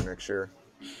 500 next year.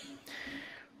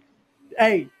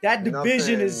 Hey, that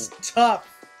division is tough.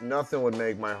 Nothing would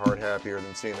make my heart happier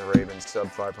than seeing the Ravens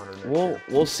sub 500 next year.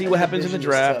 We'll see what happens in the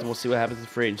draft, and we'll see what happens in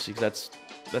free agency. Because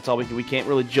that's all we can't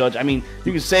really judge. I mean,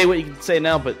 you can say what you can say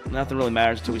now, but nothing really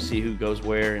matters until we see who goes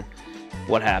where and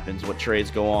what happens, what trades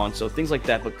go on. So things like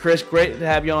that. But Chris, great to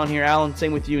have you on here. Alan,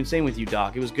 same with you, and same with you,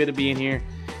 Doc. It was good to be in here.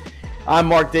 I'm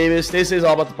Mark Davis. This is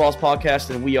All About the Balls podcast,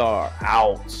 and we are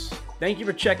out. Thank you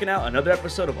for checking out another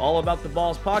episode of All About the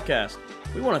Balls podcast.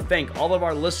 We want to thank all of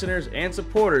our listeners and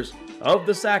supporters of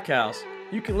the Sack House.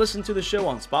 You can listen to the show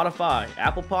on Spotify,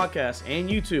 Apple Podcasts, and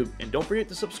YouTube. And don't forget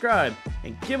to subscribe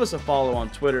and give us a follow on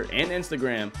Twitter and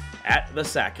Instagram at the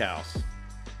Sack House.